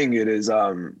I'm saying it is,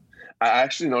 I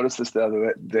actually noticed this the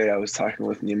other day. I was talking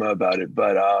with Nima about it,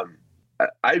 but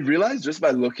I realized just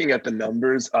by looking at the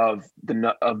numbers of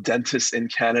dentists in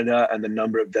Canada and the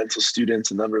number of dental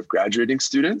students and number of graduating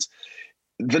students,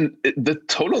 the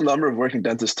total number of working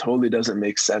dentists totally doesn't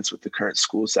make sense with the current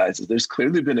school sizes. There's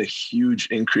clearly been a huge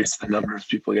increase in the number of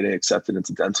people getting accepted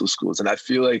into dental schools. And I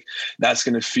feel like that's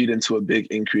going to feed into a big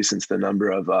increase into the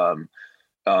number of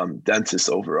dentists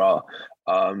overall.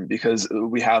 Because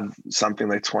we have something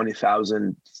like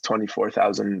 20,000,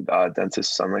 24,000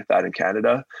 dentists, something like that in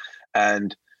Canada,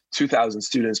 and 2,000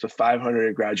 students, but 500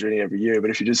 are graduating every year. But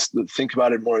if you just think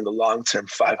about it more in the long term,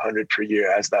 500 per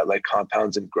year as that like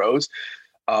compounds and grows.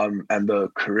 And the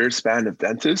career span of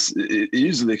dentists, it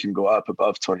easily can go up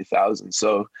above 20,000.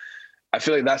 So I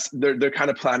feel like they're kind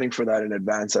of planning for that in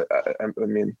advance. I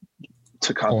mean,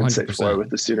 to compensate 100%. For with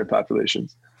the student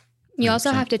populations. You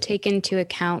also have to take into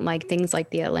account like things like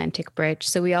the Atlantic Bridge.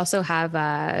 So we also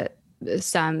have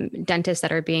some dentists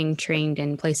that are being trained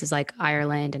in places like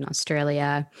Ireland and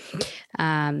Australia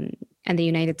and the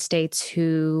United States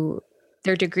who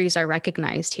their degrees are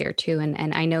recognized here too.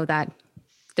 And I know that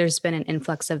there's been an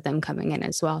influx of them coming in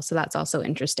as well. So that's also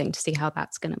interesting to see how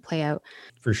that's going to play out.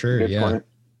 For sure. Good yeah. Point.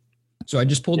 So I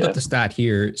just pulled up the stat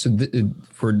here. So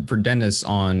for dentists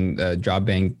on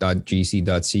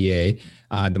jobbank.gc.ca,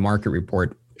 the market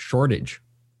report shortage.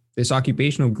 This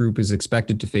occupational group is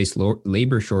expected to face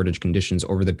labor shortage conditions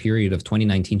over the period of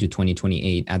 2019 to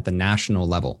 2028 at the national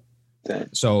level. Okay.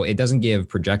 So it doesn't give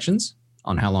projections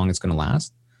on how long it's going to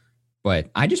last.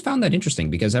 But I just found that interesting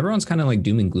because everyone's kind of like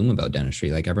doom and gloom about dentistry.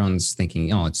 Like everyone's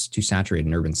thinking, oh, it's too saturated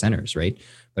in urban centers, right?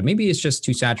 But maybe it's just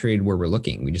too saturated where we're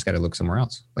looking. We just got to look somewhere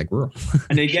else, like rural.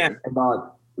 And again,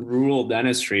 about rural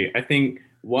dentistry, I think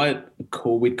what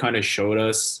COVID kind of showed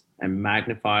us and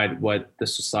magnified what the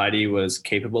society was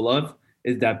capable of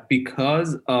is that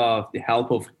because of the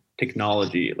help of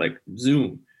technology, like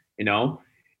Zoom,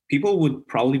 people would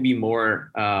probably be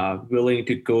more willing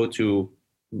to go to,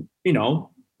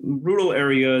 rural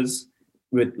areas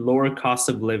with lower cost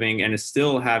of living and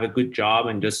still have a good job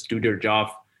and just do their job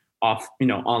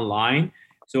online.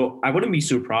 So I wouldn't be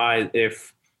surprised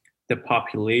if the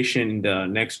population in the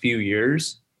next few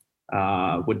years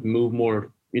would move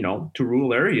more, to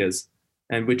rural areas,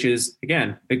 and which is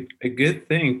again a good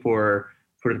thing for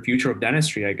the future of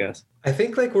dentistry, I guess. I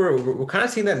think like we're kind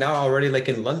of seeing that now already, like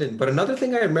in London. But another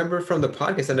thing I remember from the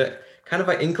podcast and kind of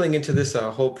an inkling into this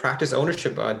whole practice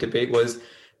ownership debate was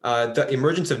the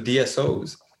emergence of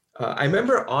DSOs. I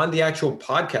remember on the actual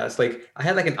podcast, like I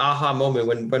had like an aha moment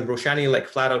when Roshani like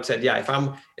flat out said, yeah, if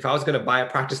I was going to buy a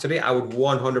practice today, I would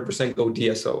 100% go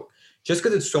DSO just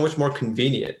because it's so much more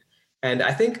convenient. And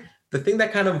I think the thing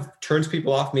that kind of turns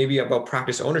people off maybe about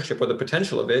practice ownership or the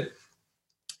potential of it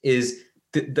is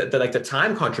the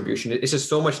time contribution. It's just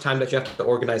so much time that you have to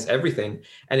organize everything.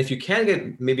 And if you can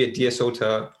get maybe a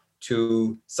DSO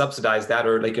to subsidize that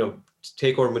or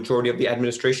take over majority of the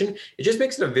administration, it just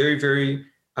makes it a very, very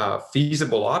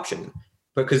feasible option.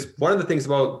 Because one of the things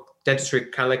about dentistry,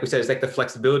 kind of like we said, is like the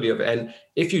flexibility of it. And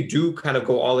if you do kind of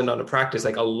go all in on a practice,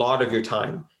 like a lot of your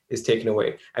time is taken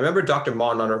away. I remember Dr.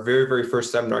 Mon on our very, very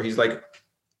first seminar, he's like,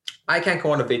 I can't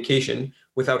go on a vacation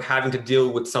without having to deal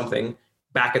with something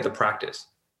back at the practice,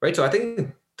 right? So I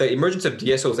think the emergence of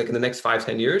DSOs, like in the next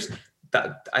 5-10 years,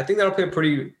 that I think that'll play a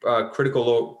pretty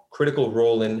critical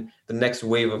role in the next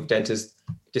wave of dentists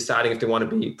deciding if they want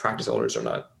to be practice owners or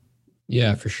not.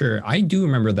 Yeah, for sure. I do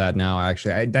remember that now.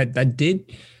 Actually,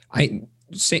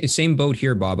 same boat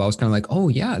here, Bob. I was kind of like, oh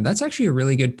yeah, that's actually a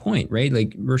really good point, right? Like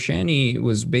Roshani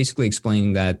was basically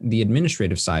explaining that the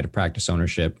administrative side of practice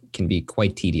ownership can be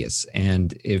quite tedious.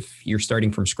 And if you're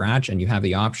starting from scratch and you have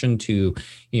the option to,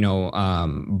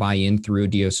 buy in through a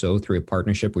DSO, through a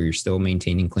partnership where you're still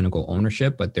maintaining clinical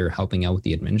ownership, but they're helping out with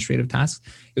the administrative tasks,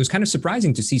 it was kind of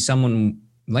surprising to see someone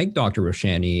like Dr.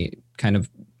 Roshani kind of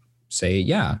say,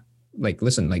 yeah, like,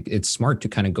 listen, like it's smart to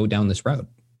kind of go down this route.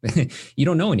 You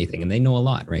don't know anything and they know a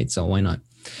lot, right? So why not?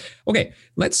 Okay,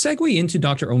 let's segue into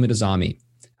Dr. Omid Azami.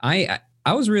 I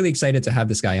was really excited to have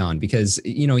this guy on because,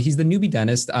 he's the newbie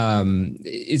dentist.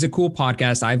 It's a cool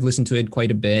podcast. I've listened to it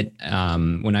quite a bit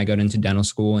when I got into dental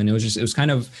school. And it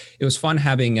was fun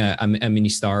having a mini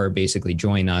star basically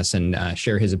join us and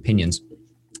share his opinions.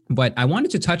 But I wanted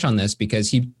to touch on this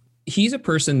because he's a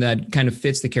person that kind of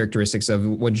fits the characteristics of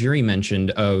what Juri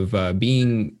mentioned of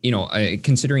being,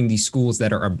 considering these schools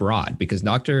that are abroad, because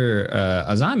Dr.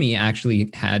 Azami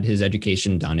actually had his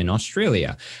education done in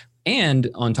Australia. And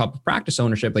on top of practice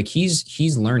ownership, like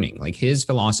he's learning, like his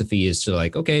philosophy is to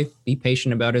like, okay, be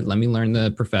patient about it. Let me learn the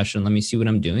profession. Let me see what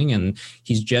I'm doing. And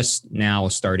he's just now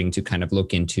starting to kind of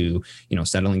look into,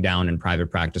 settling down in private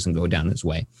practice and go down his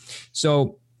way.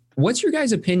 So what's your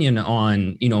guys' opinion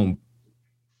on,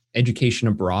 education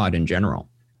abroad in general?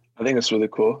 I think it's really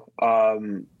cool.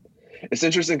 It's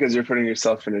interesting because you're putting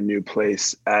yourself in a new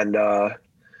place, and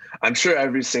I'm sure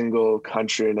every single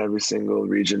country and every single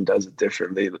region does it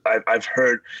differently. I've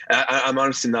heard, and I'm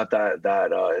honestly not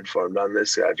that informed on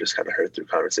this. I've just kind of heard through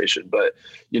conversation, but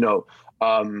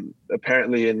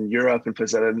apparently in Europe and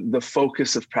places, the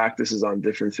focus of practice is on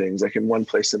different things. Like in one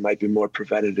place, it might be more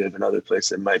preventative. In other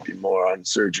place, it might be more on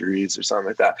surgeries or something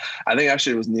like that. I think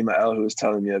actually it was Nima El who was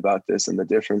telling me about this and the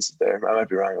difference there. I might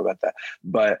be wrong about that,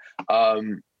 but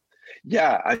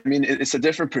yeah, I mean, it's a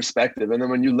different perspective. And then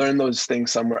when you learn those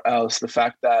things somewhere else, the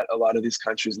fact that a lot of these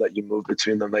countries let you move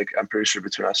between them, like I'm pretty sure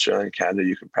between Australia and Canada,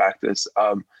 you can practice.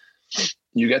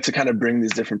 You get to kind of bring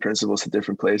these different principles to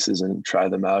different places and try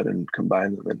them out and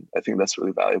combine them. And I think that's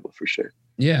really valuable for sure.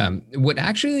 Yeah. What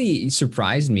actually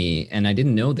surprised me, and I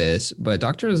didn't know this, but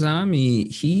Dr. Azami,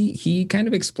 he kind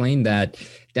of explained that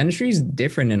dentistry is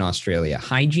different in Australia.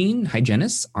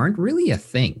 Hygienists aren't really a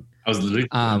thing. I was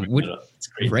literally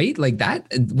right? Like that,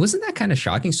 wasn't that kind of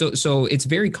shocking? So it's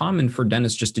very common for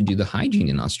dentists just to do the hygiene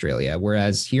in Australia,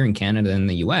 whereas here in Canada and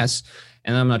the US,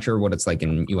 and I'm not sure what it's like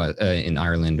in in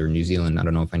Ireland or New Zealand. I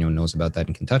don't know if anyone knows about that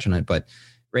and can touch on it, but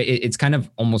right, it's kind of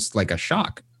almost like a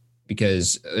shock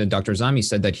because Dr. Zami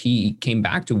said that he came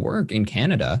back to work in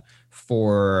Canada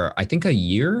for, I think, a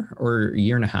year or a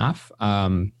year and a half.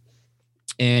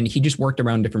 And he just worked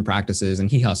around different practices and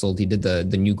he hustled. He did the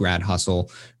new grad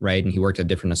hustle, right? And he worked at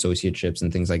different associateships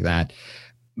and things like that.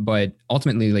 But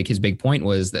ultimately, like his big point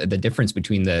was the difference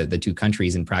between the two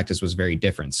countries in practice was very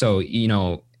different. So,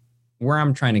 where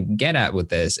I'm trying to get at with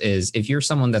this is if you're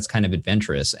someone that's kind of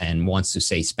adventurous and wants to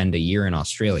say spend a year in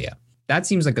Australia, that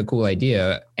seems like a cool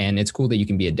idea. And it's cool that you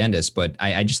can be a dentist. But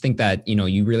I just think that,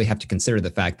 you really have to consider the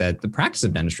fact that the practice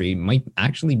of dentistry might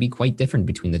actually be quite different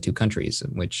between the two countries,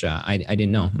 which I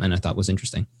didn't know and I thought was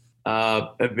interesting. A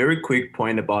very quick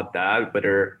point about that,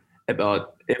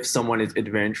 about if someone is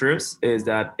adventurous, is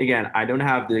that, again, I don't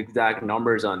have the exact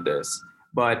numbers on this,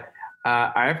 but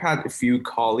I've had a few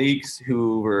colleagues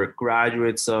who were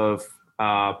graduates of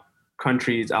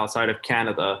countries outside of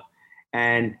Canada.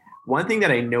 And one thing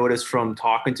that I noticed from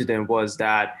talking to them was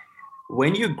that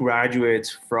when you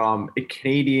graduate from a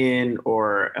Canadian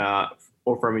or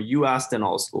from a US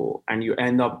dental school and you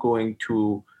end up going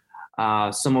to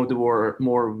some of the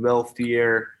more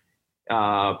wealthier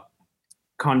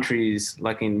countries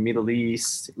like in Middle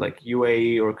East, like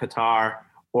UAE or Qatar,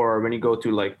 or when you go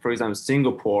to, like, for example,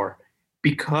 Singapore,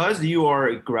 because you are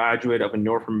a graduate of a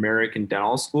North American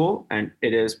dental school, and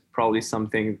it is probably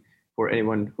something for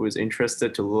anyone who is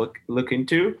interested to look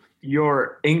into,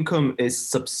 your income is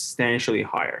substantially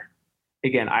higher.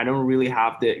 Again, I don't really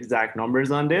have the exact numbers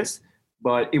on this,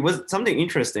 but it was something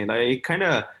interesting. Like, it kind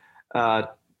of,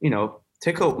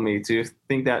 tickled me to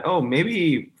think that,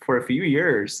 maybe for a few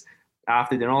years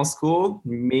after dental school,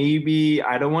 maybe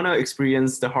I don't want to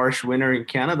experience the harsh winter in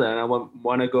Canada and I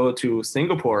want to go to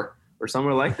Singapore or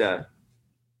somewhere like that.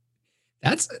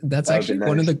 That's actually nice.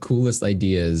 One of the coolest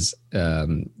ideas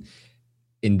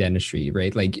in dentistry,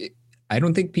 right? Like, I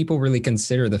don't think people really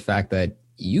consider the fact that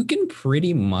you can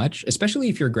pretty much, especially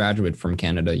if you're a graduate from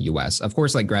Canada, US, of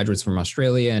course, like graduates from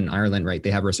Australia and Ireland, right?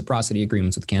 They have reciprocity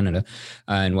agreements with Canada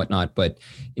and whatnot. But,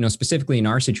 specifically in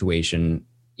our situation,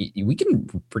 we can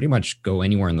pretty much go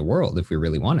anywhere in the world if we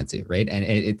really wanted to, right?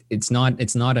 And it's not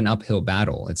an uphill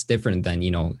battle. It's different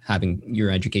than, having your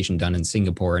education done in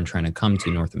Singapore and trying to come to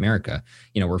North America.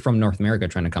 We're from North America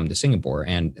trying to come to Singapore,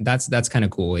 and that's kind of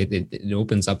cool. It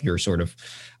opens up your sort of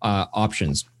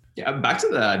options. Yeah, back to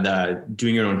the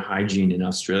doing your own hygiene in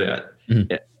Australia.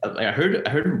 Mm-hmm. I heard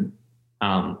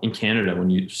in Canada, when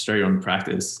you start your own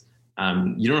practice,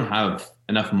 you don't have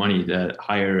enough money to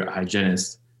hire a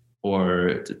hygienist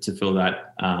or to fill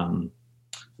that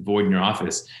void in your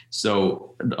office.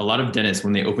 So a lot of dentists,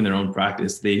 when they open their own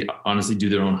practice, they honestly do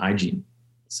their own hygiene.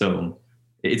 So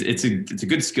it's a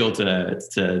good skill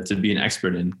to be an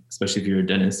expert in, especially if you're a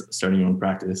dentist starting your own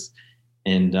practice,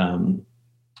 and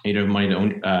you don't have money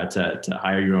to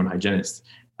hire your own hygienist.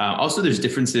 Also, there's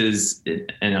differences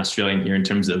in Australia and here in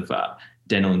terms of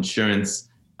dental insurance.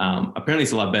 Apparently,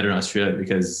 it's a lot better in Australia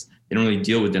because they don't really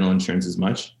deal with dental insurance as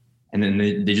much. and then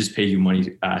they just pay you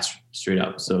money straight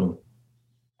up. So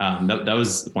that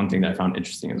was one thing that I found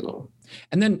interesting as well.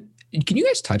 And then can you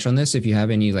guys touch on this if you have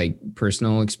any like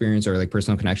personal experience or like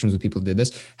personal connections with people who did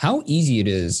this? How easy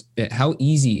is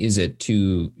it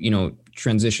to,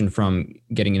 transition from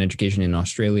getting an education in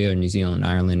Australia, New Zealand,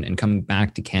 Ireland, and coming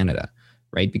back to Canada,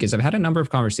 right? Because I've had a number of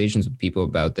conversations with people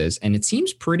about this, and it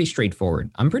seems pretty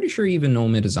straightforward. I'm pretty sure even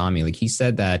Omid Azami, like he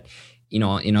said that, in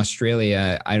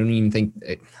Australia, I don't even think,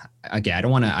 okay, I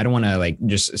don't want to like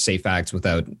just say facts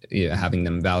without having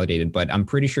them validated, but I'm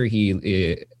pretty sure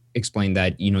he explained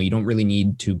that, you don't really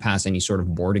need to pass any sort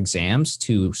of board exams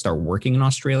to start working in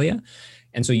Australia.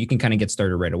 And so you can kind of get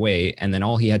started right away. And then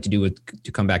all he had to do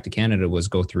to come back to Canada was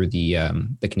go through the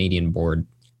Canadian board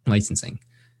licensing.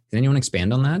 Can anyone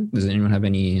expand on that? Does anyone have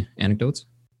any anecdotes?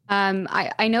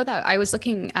 I know that I was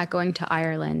looking at going to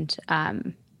Ireland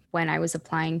when I was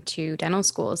applying to dental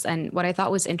schools. And what I thought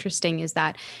was interesting is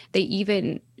that they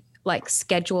even like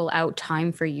schedule out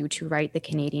time for you to write the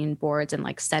Canadian boards and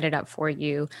like set it up for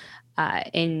you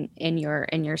in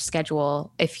your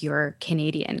schedule if you're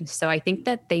Canadian. So I think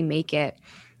that they make it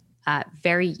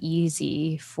very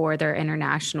easy for their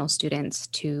international students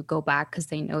to go back because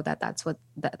they know that that's what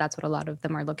a lot of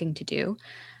them are looking to do.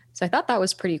 So I thought that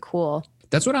was pretty cool.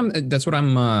 That's what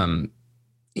I'm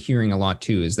hearing a lot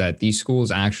too, is that these schools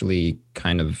actually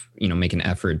kind of, make an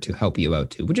effort to help you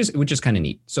out too, which is kind of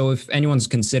neat. So if anyone's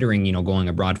considering, going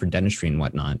abroad for dentistry and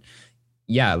whatnot,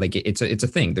 yeah, like it's a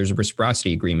thing. There's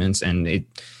reciprocity agreements, and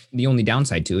the only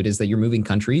downside to it is that you're moving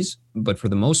countries, but for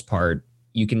the most part,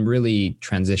 you can really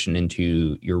transition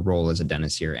into your role as a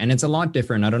dentist here. And it's a lot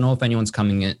different. I don't know if anyone's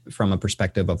coming from a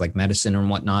perspective of like medicine or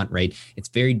whatnot, right? It's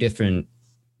very different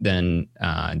than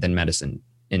medicine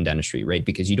in dentistry, right?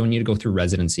 Because you don't need to go through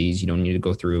residencies. You don't need to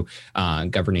go through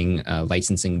governing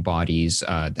licensing bodies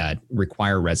that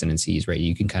require residencies, right?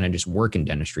 You can kind of just work in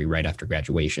dentistry right after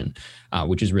graduation,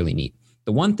 which is really neat.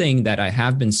 The one thing that I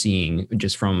have been seeing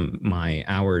just from my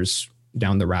hours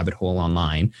down the rabbit hole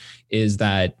online is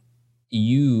that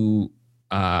you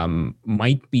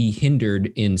might be hindered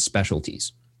in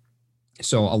specialties.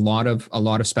 So a lot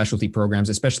of specialty programs,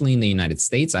 especially in the United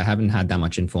States, I haven't had that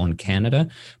much info in Canada,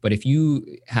 but if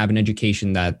you have an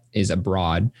education that is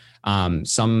abroad,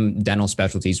 some dental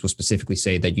specialties will specifically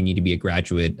say that you need to be a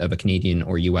graduate of a Canadian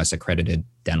or US accredited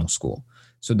dental school.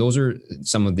 So those are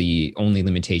some of the only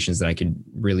limitations that I could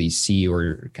really see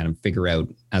or kind of figure out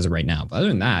as of right now. But other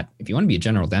than that, if you want to be a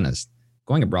general dentist,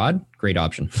 going abroad, great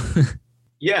option.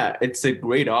 Yeah, it's a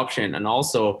great option. And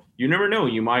also, you never know,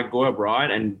 you might go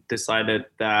abroad and decided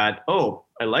that, oh,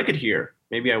 I like it here.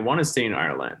 Maybe I want to stay in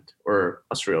Ireland or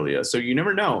Australia. So you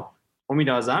never know. Omid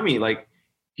Azami, like,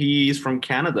 he's from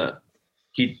Canada.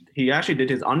 He actually did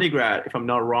his undergrad, if I'm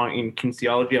not wrong, in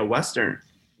kinesiology at Western.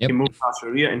 Yep. He moved to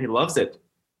Australia and he loves it.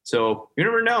 So you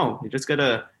never know. You just got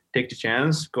to take the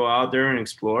chance, go out there and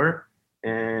explore,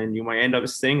 and you might end up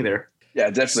staying there. Yeah,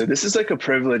 definitely. This is like a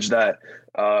privilege that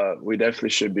we definitely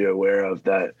should be aware of,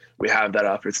 that we have that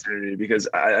opportunity, because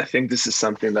I think this is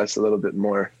something that's a little bit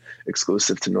more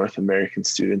exclusive to North American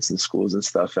students and schools and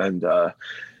stuff. And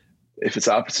if it's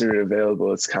opportunity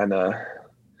available, it's kind of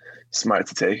smart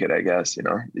to take it, I guess,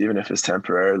 even if it's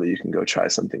temporarily, you can go try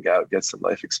something out, get some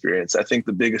life experience. I think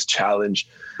the biggest challenge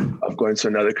of going to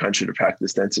another country to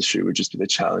practice dentistry would just be the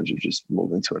challenge of just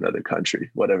moving to another country,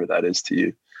 whatever that is to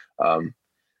you.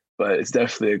 But it's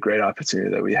definitely a great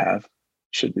opportunity that we have,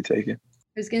 should be taken.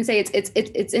 I was going to say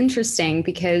it's interesting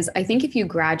because I think if you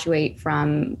graduate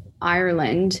from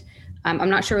Ireland, I'm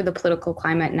not sure the political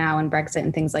climate now and Brexit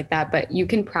and things like that, but you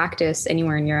can practice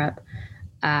anywhere in Europe,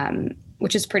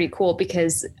 which is pretty cool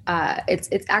because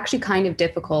it's actually kind of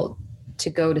difficult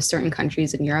to go to certain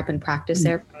countries in Europe and practice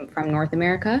there from North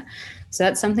America. So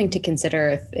that's something to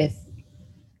consider if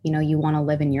you want to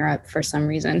live in Europe for some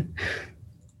reason.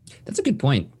 That's a good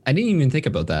point. I didn't even think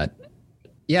about that.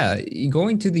 Yeah,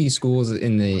 going to these schools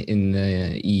in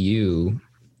the EU,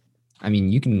 I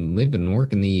mean, you can live and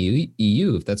work in the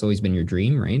EU if that's always been your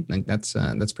dream, right? Like that's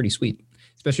pretty sweet,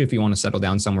 especially if you want to settle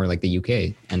down somewhere like the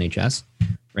UK, NHS,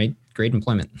 right? Great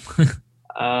employment.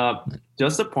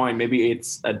 Just a point, maybe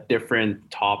it's a different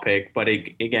topic, but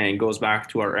it goes back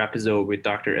to our episode with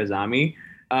Dr. Azami.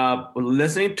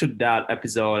 Listening to that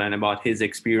episode and about his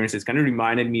experiences kind of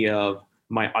reminded me of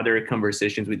my other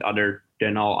conversations with other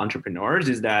dental entrepreneurs,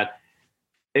 is that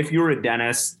if you're a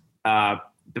dentist, the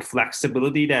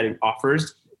flexibility that it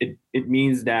offers, it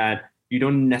means that you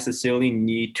don't necessarily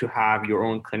need to have your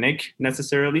own clinic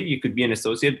necessarily. You could be an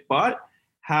associate, but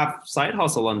have side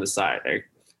hustle on the side. Like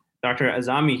Dr.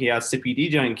 Azami, he has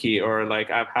CPD junkie, or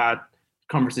like I've had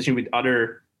conversation with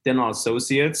other dental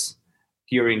associates.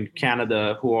 here in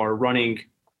Canada who are running,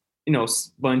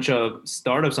 bunch of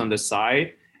startups on the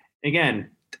side.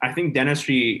 Again, I think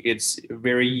dentistry, it's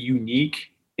very unique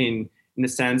in the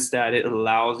sense that it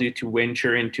allows you to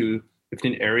venture into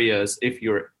different areas if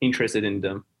you're interested in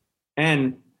them.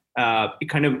 And it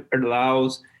kind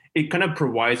of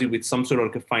provides you with some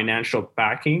sort of financial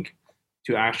backing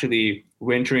to actually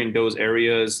venture in those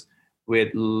areas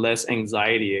with less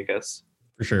anxiety, I guess.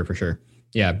 For sure.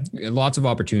 Yeah, lots of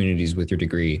opportunities with your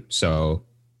degree. So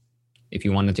if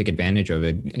you want to take advantage of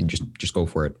it, just go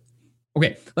for it.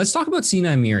 Okay, let's talk about Sina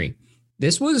and Miri.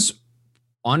 This was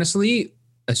honestly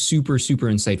a super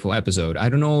insightful episode. I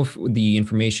don't know if the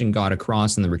information got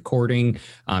across in the recording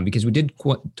because we did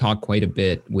talk quite a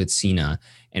bit with Sina,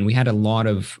 and we had a lot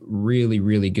of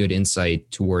really good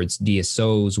insight towards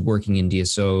DSOs, working in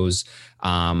DSOs,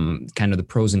 kind of the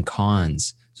pros and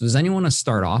cons. So does anyone want to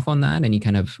start off on that? Any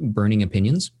kind of burning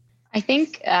opinions? I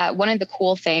think one of the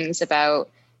cool things about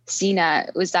Sina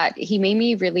was that he made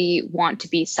me really want to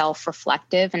be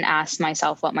self-reflective and ask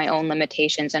myself what my own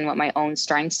limitations and what my own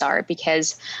strengths are,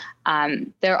 because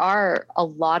there are a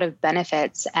lot of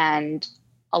benefits and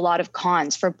a lot of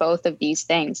cons for both of these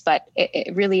things, but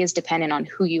it really is dependent on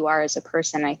who you are as a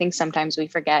person. I think sometimes we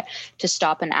forget to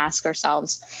stop and ask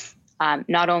ourselves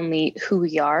not only who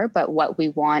we are, but what we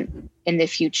want in the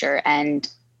future and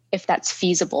if that's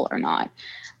feasible or not.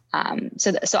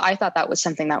 So I thought that was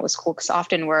something that was cool, because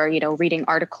often we're, reading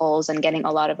articles and getting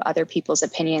a lot of other people's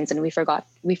opinions, and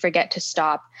we forget to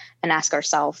stop and ask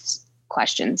ourselves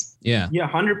questions. Yeah,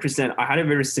 100%. I had a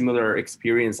very similar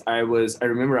experience. I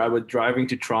remember I was driving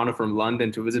to Toronto from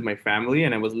London to visit my family,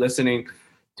 and I was listening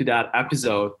to that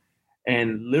episode,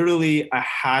 and literally I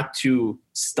had to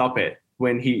stop it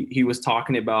when he was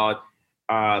talking about,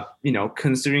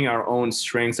 considering our own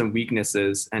strengths and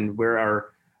weaknesses and where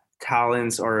our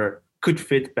talents could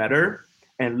fit better.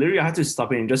 And literally I had to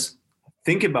stop it and just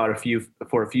think about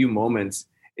for a few moments.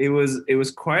 It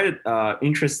was quite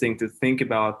interesting to think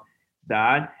about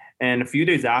that. And a few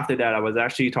days after that, I was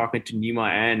actually talking to Nima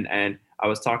and I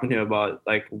was talking to him about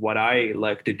like what I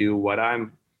like to do, what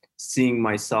I'm seeing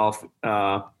myself,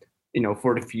 for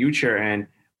the future. And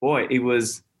boy, it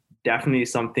was definitely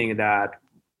something that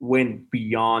went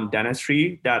beyond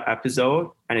dentistry, that episode.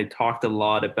 And it talked a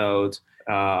lot about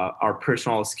our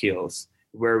personal skills,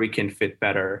 where we can fit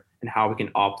better and how we can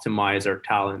optimize our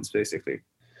talents, basically.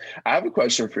 I have a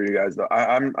question for you guys though.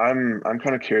 I'm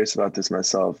kind of curious about this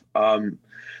myself.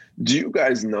 Do you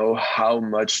guys know how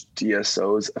much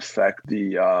DSOs affect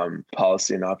the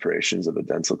policy and operations of a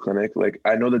dental clinic? Like,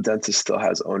 I know the dentist still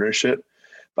has ownership,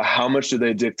 but how much do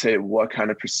they dictate what kind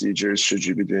of procedures should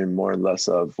you be doing more and less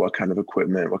of? What kind of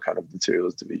equipment, what kind of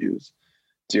materials do we use?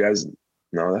 Do you guys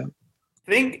know that?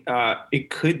 I think it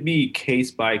could be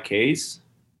case by case.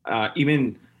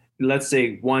 Even let's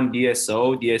say one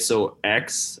DSO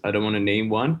X, I don't want to name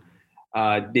one,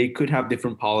 they could have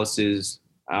different policies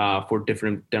for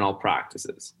different dental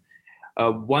practices.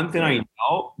 One thing I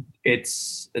know,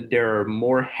 they're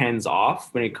more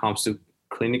hands-off when it comes to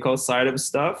clinical side of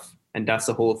stuff. And that's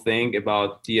the whole thing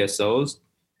about DSOs,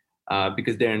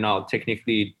 because they're not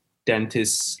technically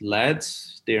dentist-led.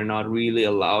 They're not really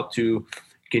allowed to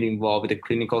get involved with the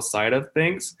clinical side of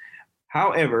things.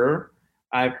 However,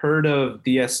 I've heard of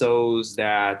DSOs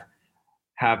that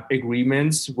have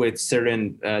agreements with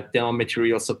certain dental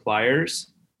material suppliers.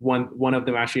 One of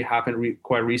them actually happened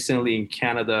quite recently in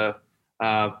Canada.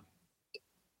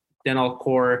 Dental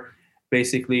Core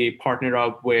basically partnered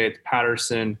up with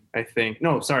Patterson,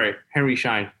 Henry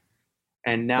Schein.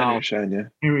 And now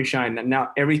Henry Schein.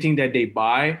 Now everything that they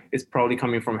buy is probably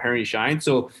coming from Henry Schein.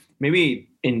 So maybe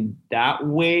in that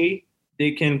way,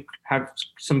 they can have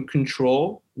some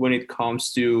control when it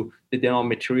comes to the dental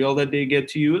material that they get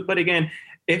to use. But again,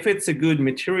 if it's a good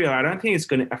material, I don't think it's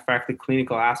going to affect the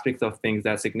clinical aspects of things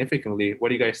that significantly. What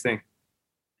do you guys think?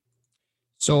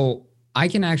 So I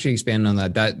can actually expand on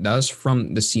that. That was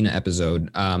from the Sina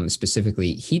episode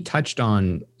specifically. He touched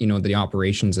on, the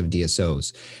operations of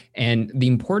DSOs. And the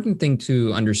important thing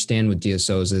to understand with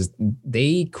DSOs is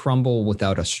they crumble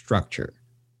without a structure,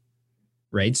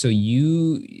 right? So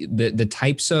the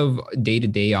types of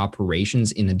day-to-day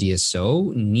operations in a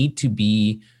DSO need to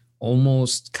be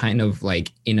almost kind of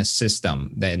like in a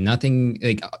system that nothing,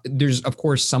 like there's of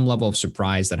course some level of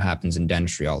surprise that happens in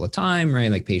dentistry all the time,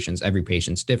 right? Like every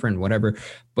patient's different, whatever.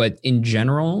 But in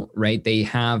general, right, they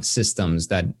have systems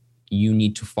that you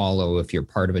need to follow if you're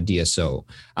part of a DSO,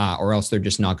 or else they're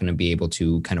just not going to be able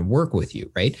to kind of work with you,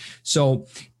 right? So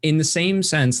in the same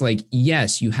sense, like,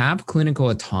 yes, you have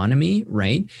clinical autonomy,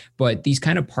 right? But these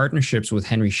kind of partnerships with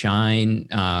Henry Schein,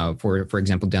 for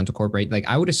example, Dental Corp, right? Like,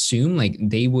 I would assume like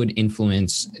they would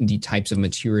influence the types of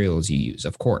materials you use,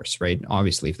 of course, right?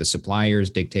 Obviously, if the supplier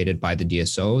is dictated by the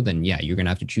DSO, then yeah, you're going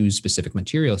to have to choose specific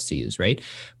materials to use, right?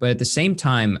 But at the same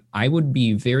time, I would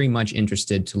be very much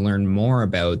interested to learn more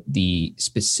about the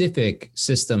specific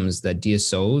systems that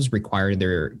DSOs require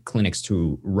their clinics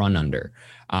to run under.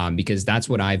 Because that's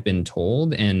what I've been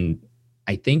told. And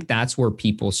I think that's where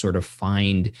people sort of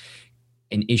find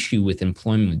an issue with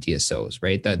employment with DSOs,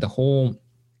 right? The whole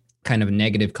kind of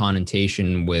negative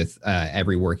connotation with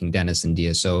every working dentist and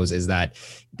DSOs is that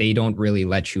they don't really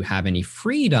let you have any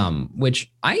freedom,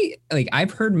 which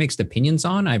I've heard mixed opinions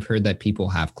on. I've heard that people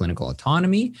have clinical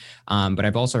autonomy, but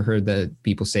I've also heard that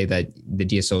people say that the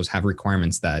DSOs have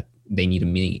requirements that they need to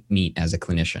meet as a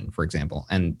clinician, for example,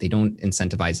 and they don't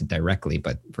incentivize it directly.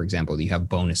 But for example, you have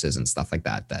bonuses and stuff like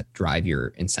that that drive your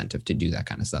incentive to do that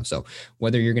kind of stuff. So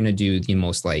whether you're going to do the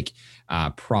most like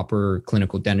proper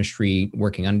clinical dentistry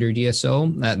working under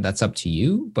DSO, that's up to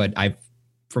you. But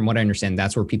from what I understand,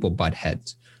 that's where people butt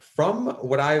heads. From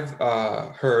what I've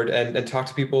heard and talked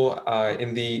to people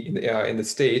in the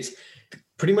States,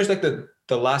 pretty much like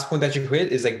the last point that you hit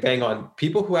is like bang on.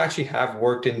 People who actually have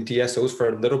worked in DSOs for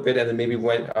a little bit and then maybe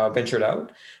ventured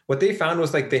out, what they found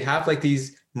was like they have like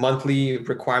these monthly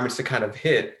requirements to kind of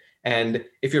hit. And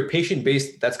if your patient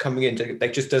base that's coming in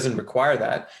like just doesn't require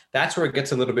that, that's where it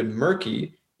gets a little bit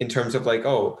murky in terms of like,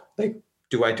 oh, like,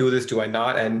 do I do this? Do I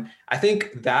not? And I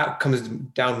think that comes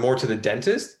down more to the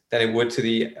dentist than it would to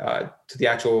the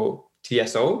actual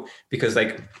DSO, because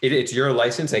like it's your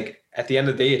license. Like at the end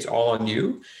of the day, it's all on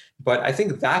you. But I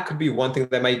think that could be one thing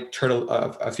that might turn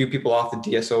a few people off the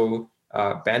DSO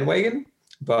bandwagon.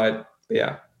 But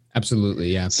yeah.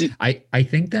 Absolutely. Yeah. I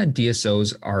think that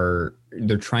DSOs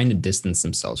they're trying to distance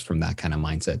themselves from that kind of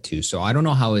mindset too. So I don't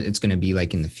know how it's going to be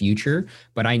like in the future,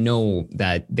 but I know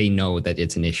that they know that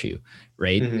it's an issue,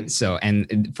 right? Mm-hmm. So,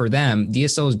 and for them,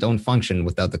 DSOs don't function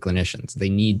without the clinicians. They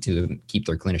need to keep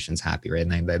their clinicians happy, right?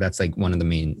 And that's like one of the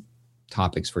main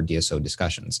topics for DSO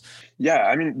discussions. Yeah,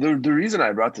 I mean, the reason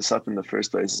I brought this up in the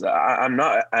first place is I'm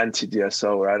not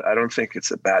anti-DSO, or I don't think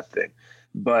it's a bad thing.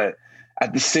 But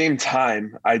at the same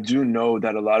time, I do know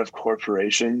that a lot of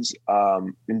corporations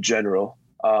in general,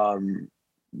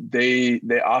 they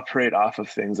operate off of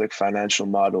things like financial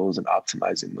models and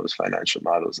optimizing those financial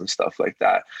models and stuff like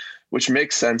that, which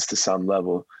makes sense to some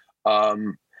level.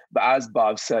 But as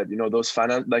Bob said, those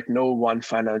no one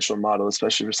financial model,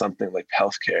 especially for something like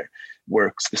healthcare,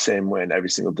 works the same way in every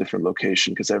single different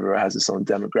location, because everyone has its own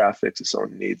demographics, its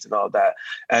own needs and all that.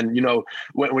 And,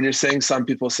 when you're saying some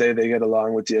people say they get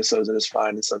along with DSOs and it's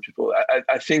fine, and some people,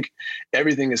 I think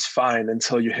everything is fine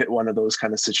until you hit one of those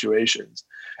kind of situations.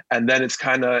 And then it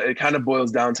kind of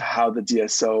boils down to how the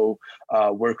DSO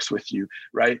works with you,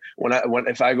 right?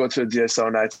 If I go to a DSO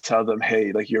and I tell them,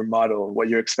 hey, like your model, what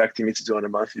you're expecting me to do on a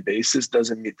monthly basis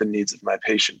doesn't meet the needs of my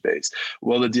patient base.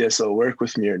 Will the DSO work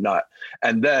with me or not?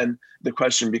 And then the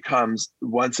question becomes,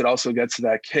 once it also gets to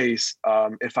that case,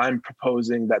 if I'm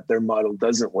proposing that their model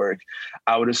doesn't work,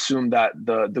 I would assume that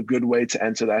the good way to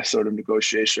enter that sort of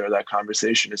negotiation or that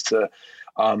conversation is to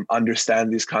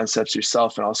understand these concepts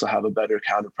yourself and also have a better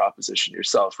counter proposition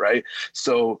yourself, right?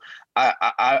 So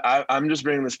I'm just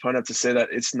bringing this point up to say that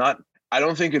I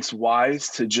don't think it's wise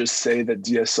to just say that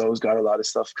DSOs got a lot of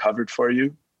stuff covered for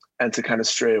you and to kind of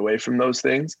stray away from those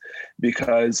things,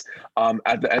 because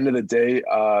at the end of the day,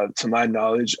 to my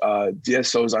knowledge,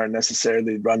 DSOs aren't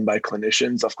necessarily run by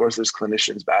clinicians. Of course, there's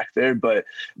clinicians back there, but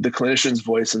the clinician's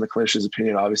voice and the clinician's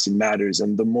opinion obviously matters.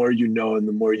 And the more you know, and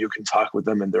the more you can talk with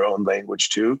them in their own language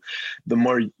too, the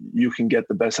more you can get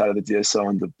the best out of the DSO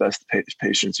and the best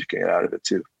patients you can get out of it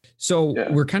too. So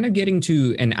We're kind of getting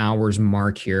to an hour's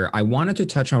mark here. I wanted to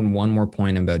touch on one more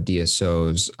point about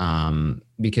DSOs,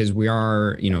 because we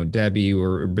are, DEBI,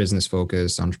 we're business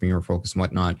focused, entrepreneur focused and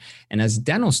whatnot. And as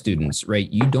dental students, right,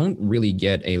 you don't really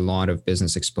get a lot of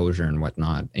business exposure and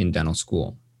whatnot in dental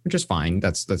school, which is fine.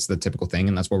 That's the typical thing.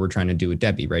 And that's what we're trying to do with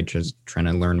DEBI, right? Just trying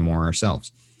to learn more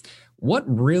ourselves. What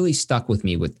really stuck with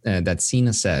me with that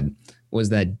Sina said was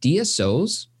that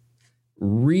DSOs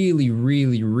really,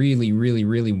 really, really, really,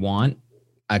 really want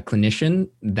a clinician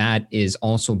that is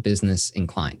also business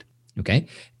inclined. Okay.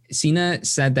 Sina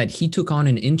said that he took on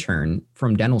an intern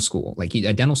from dental school. Like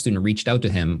a dental student reached out to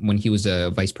him when he was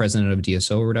a vice president of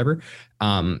DSO or whatever,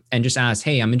 and just asked,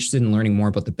 hey, I'm interested in learning more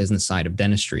about the business side of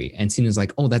dentistry. And Sina's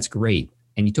like, oh, that's great.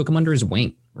 And he took him under his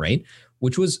wing, right?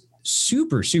 Which was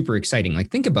super, super exciting.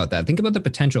 Like, think about that. Think about the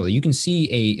potential. You can see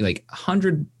a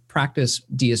 100 practice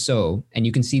DSO and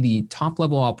you can see the top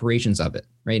level operations of it,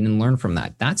 right? And learn from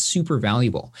that. That's super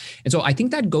valuable. And so I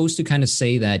think that goes to kind of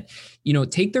say that,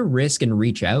 take the risk and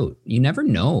reach out. You never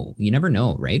know,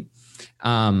 right?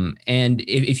 And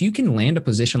if you can land a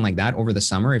position like that over the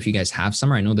summer, if you guys have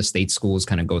summer, I know the state schools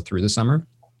kind of go through the summer,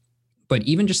 but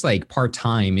even just like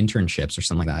part-time internships or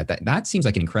something like that seems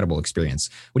like an incredible experience.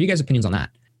 What are you guys' opinions on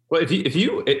that? Well,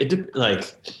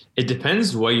 it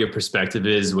depends what your perspective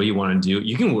is, what you want to do.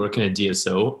 You can work in a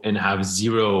DSO and have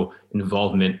zero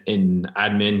involvement in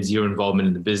admin, zero involvement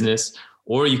in the business,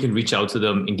 or you can reach out to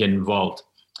them and get involved.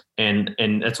 And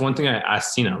that's one thing I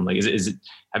asked Sina. I'm like, is it?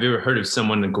 Have you ever heard of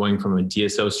someone going from a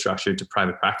DSO structure to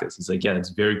private practice? He's like, yeah, it's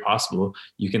very possible.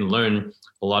 You can learn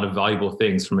a lot of valuable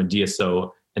things from a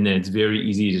DSO, and then it's very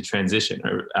easy to transition,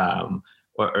 or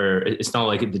it's not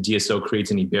like the DSO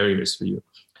creates any barriers for you.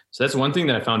 So that's one thing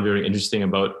that I found very interesting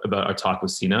about our talk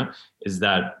with Sina, is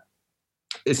that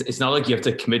it's not like you have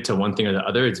to commit to one thing or the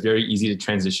other. It's very easy to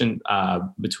transition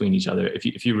between each other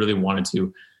if you really wanted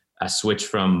to switch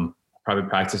from private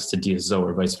practice to DSO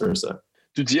or vice versa.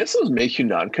 Do DSOs make you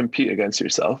non-compete against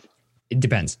yourself? It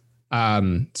depends.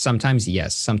 Sometimes,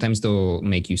 yes. Sometimes they'll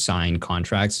make you sign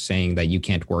contracts saying that you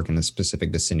can't work in the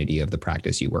specific vicinity of the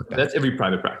practice you worked at. That's every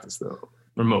private practice though,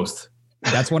 or most.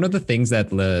 That's one of the things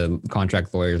that the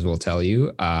contract lawyers will tell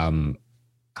you. 100%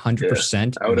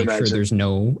 make sure there's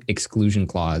no exclusion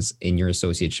clause in your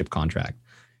associateship contract.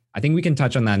 I think we can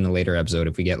touch on that in a later episode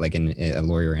if we get like a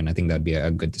lawyer in. I think that'd be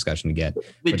a good discussion to get.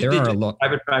 But there are a lot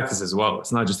private practice as well.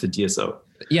 It's not just a DSO.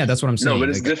 Yeah, that's what I'm saying. No, but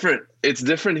it's different. It's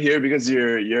different here because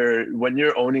you're when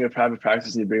you're owning a private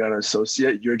practice and you bring on an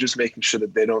associate, you're just making sure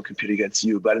that they don't compete against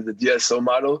you. But in the DSO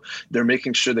model, they're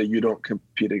making sure that you don't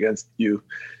compete against you.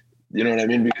 You know what I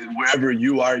mean? Because wherever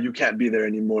you are, you can't be there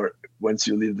anymore once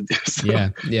you leave the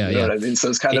DSO. Yeah. You know what I mean? So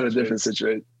it's kind of a different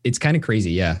situation. It's kind of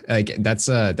crazy. Yeah. Like that's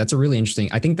a really interesting,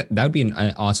 I think that would be an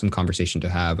awesome conversation to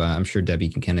have. I'm sure Debbie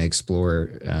can kind of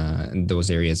explore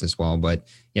those areas as well, but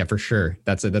yeah, for sure.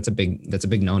 That's a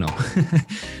big no-no.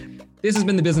 This has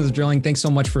been The Business of Drilling. Thanks so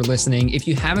much for listening. If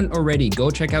you haven't already, go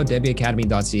check out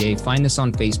debiacademy.ca. Find us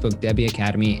on Facebook, Debi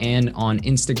Academy, and on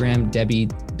Instagram,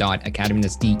 debi.academy.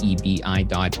 That's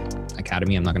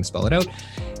DEBI.academy. I'm not going to spell it out.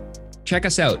 Check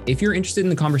us out. If you're interested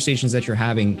in the conversations that you're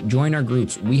having, join our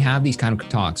groups. We have these kind of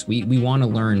talks. We want to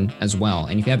learn as well.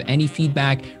 And if you have any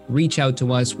feedback, reach out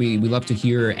to us. We love to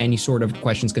hear any sort of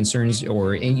questions, concerns,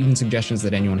 or even suggestions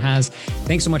that anyone has.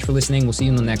 Thanks so much for listening. We'll see you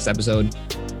in the next episode.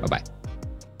 Bye-bye.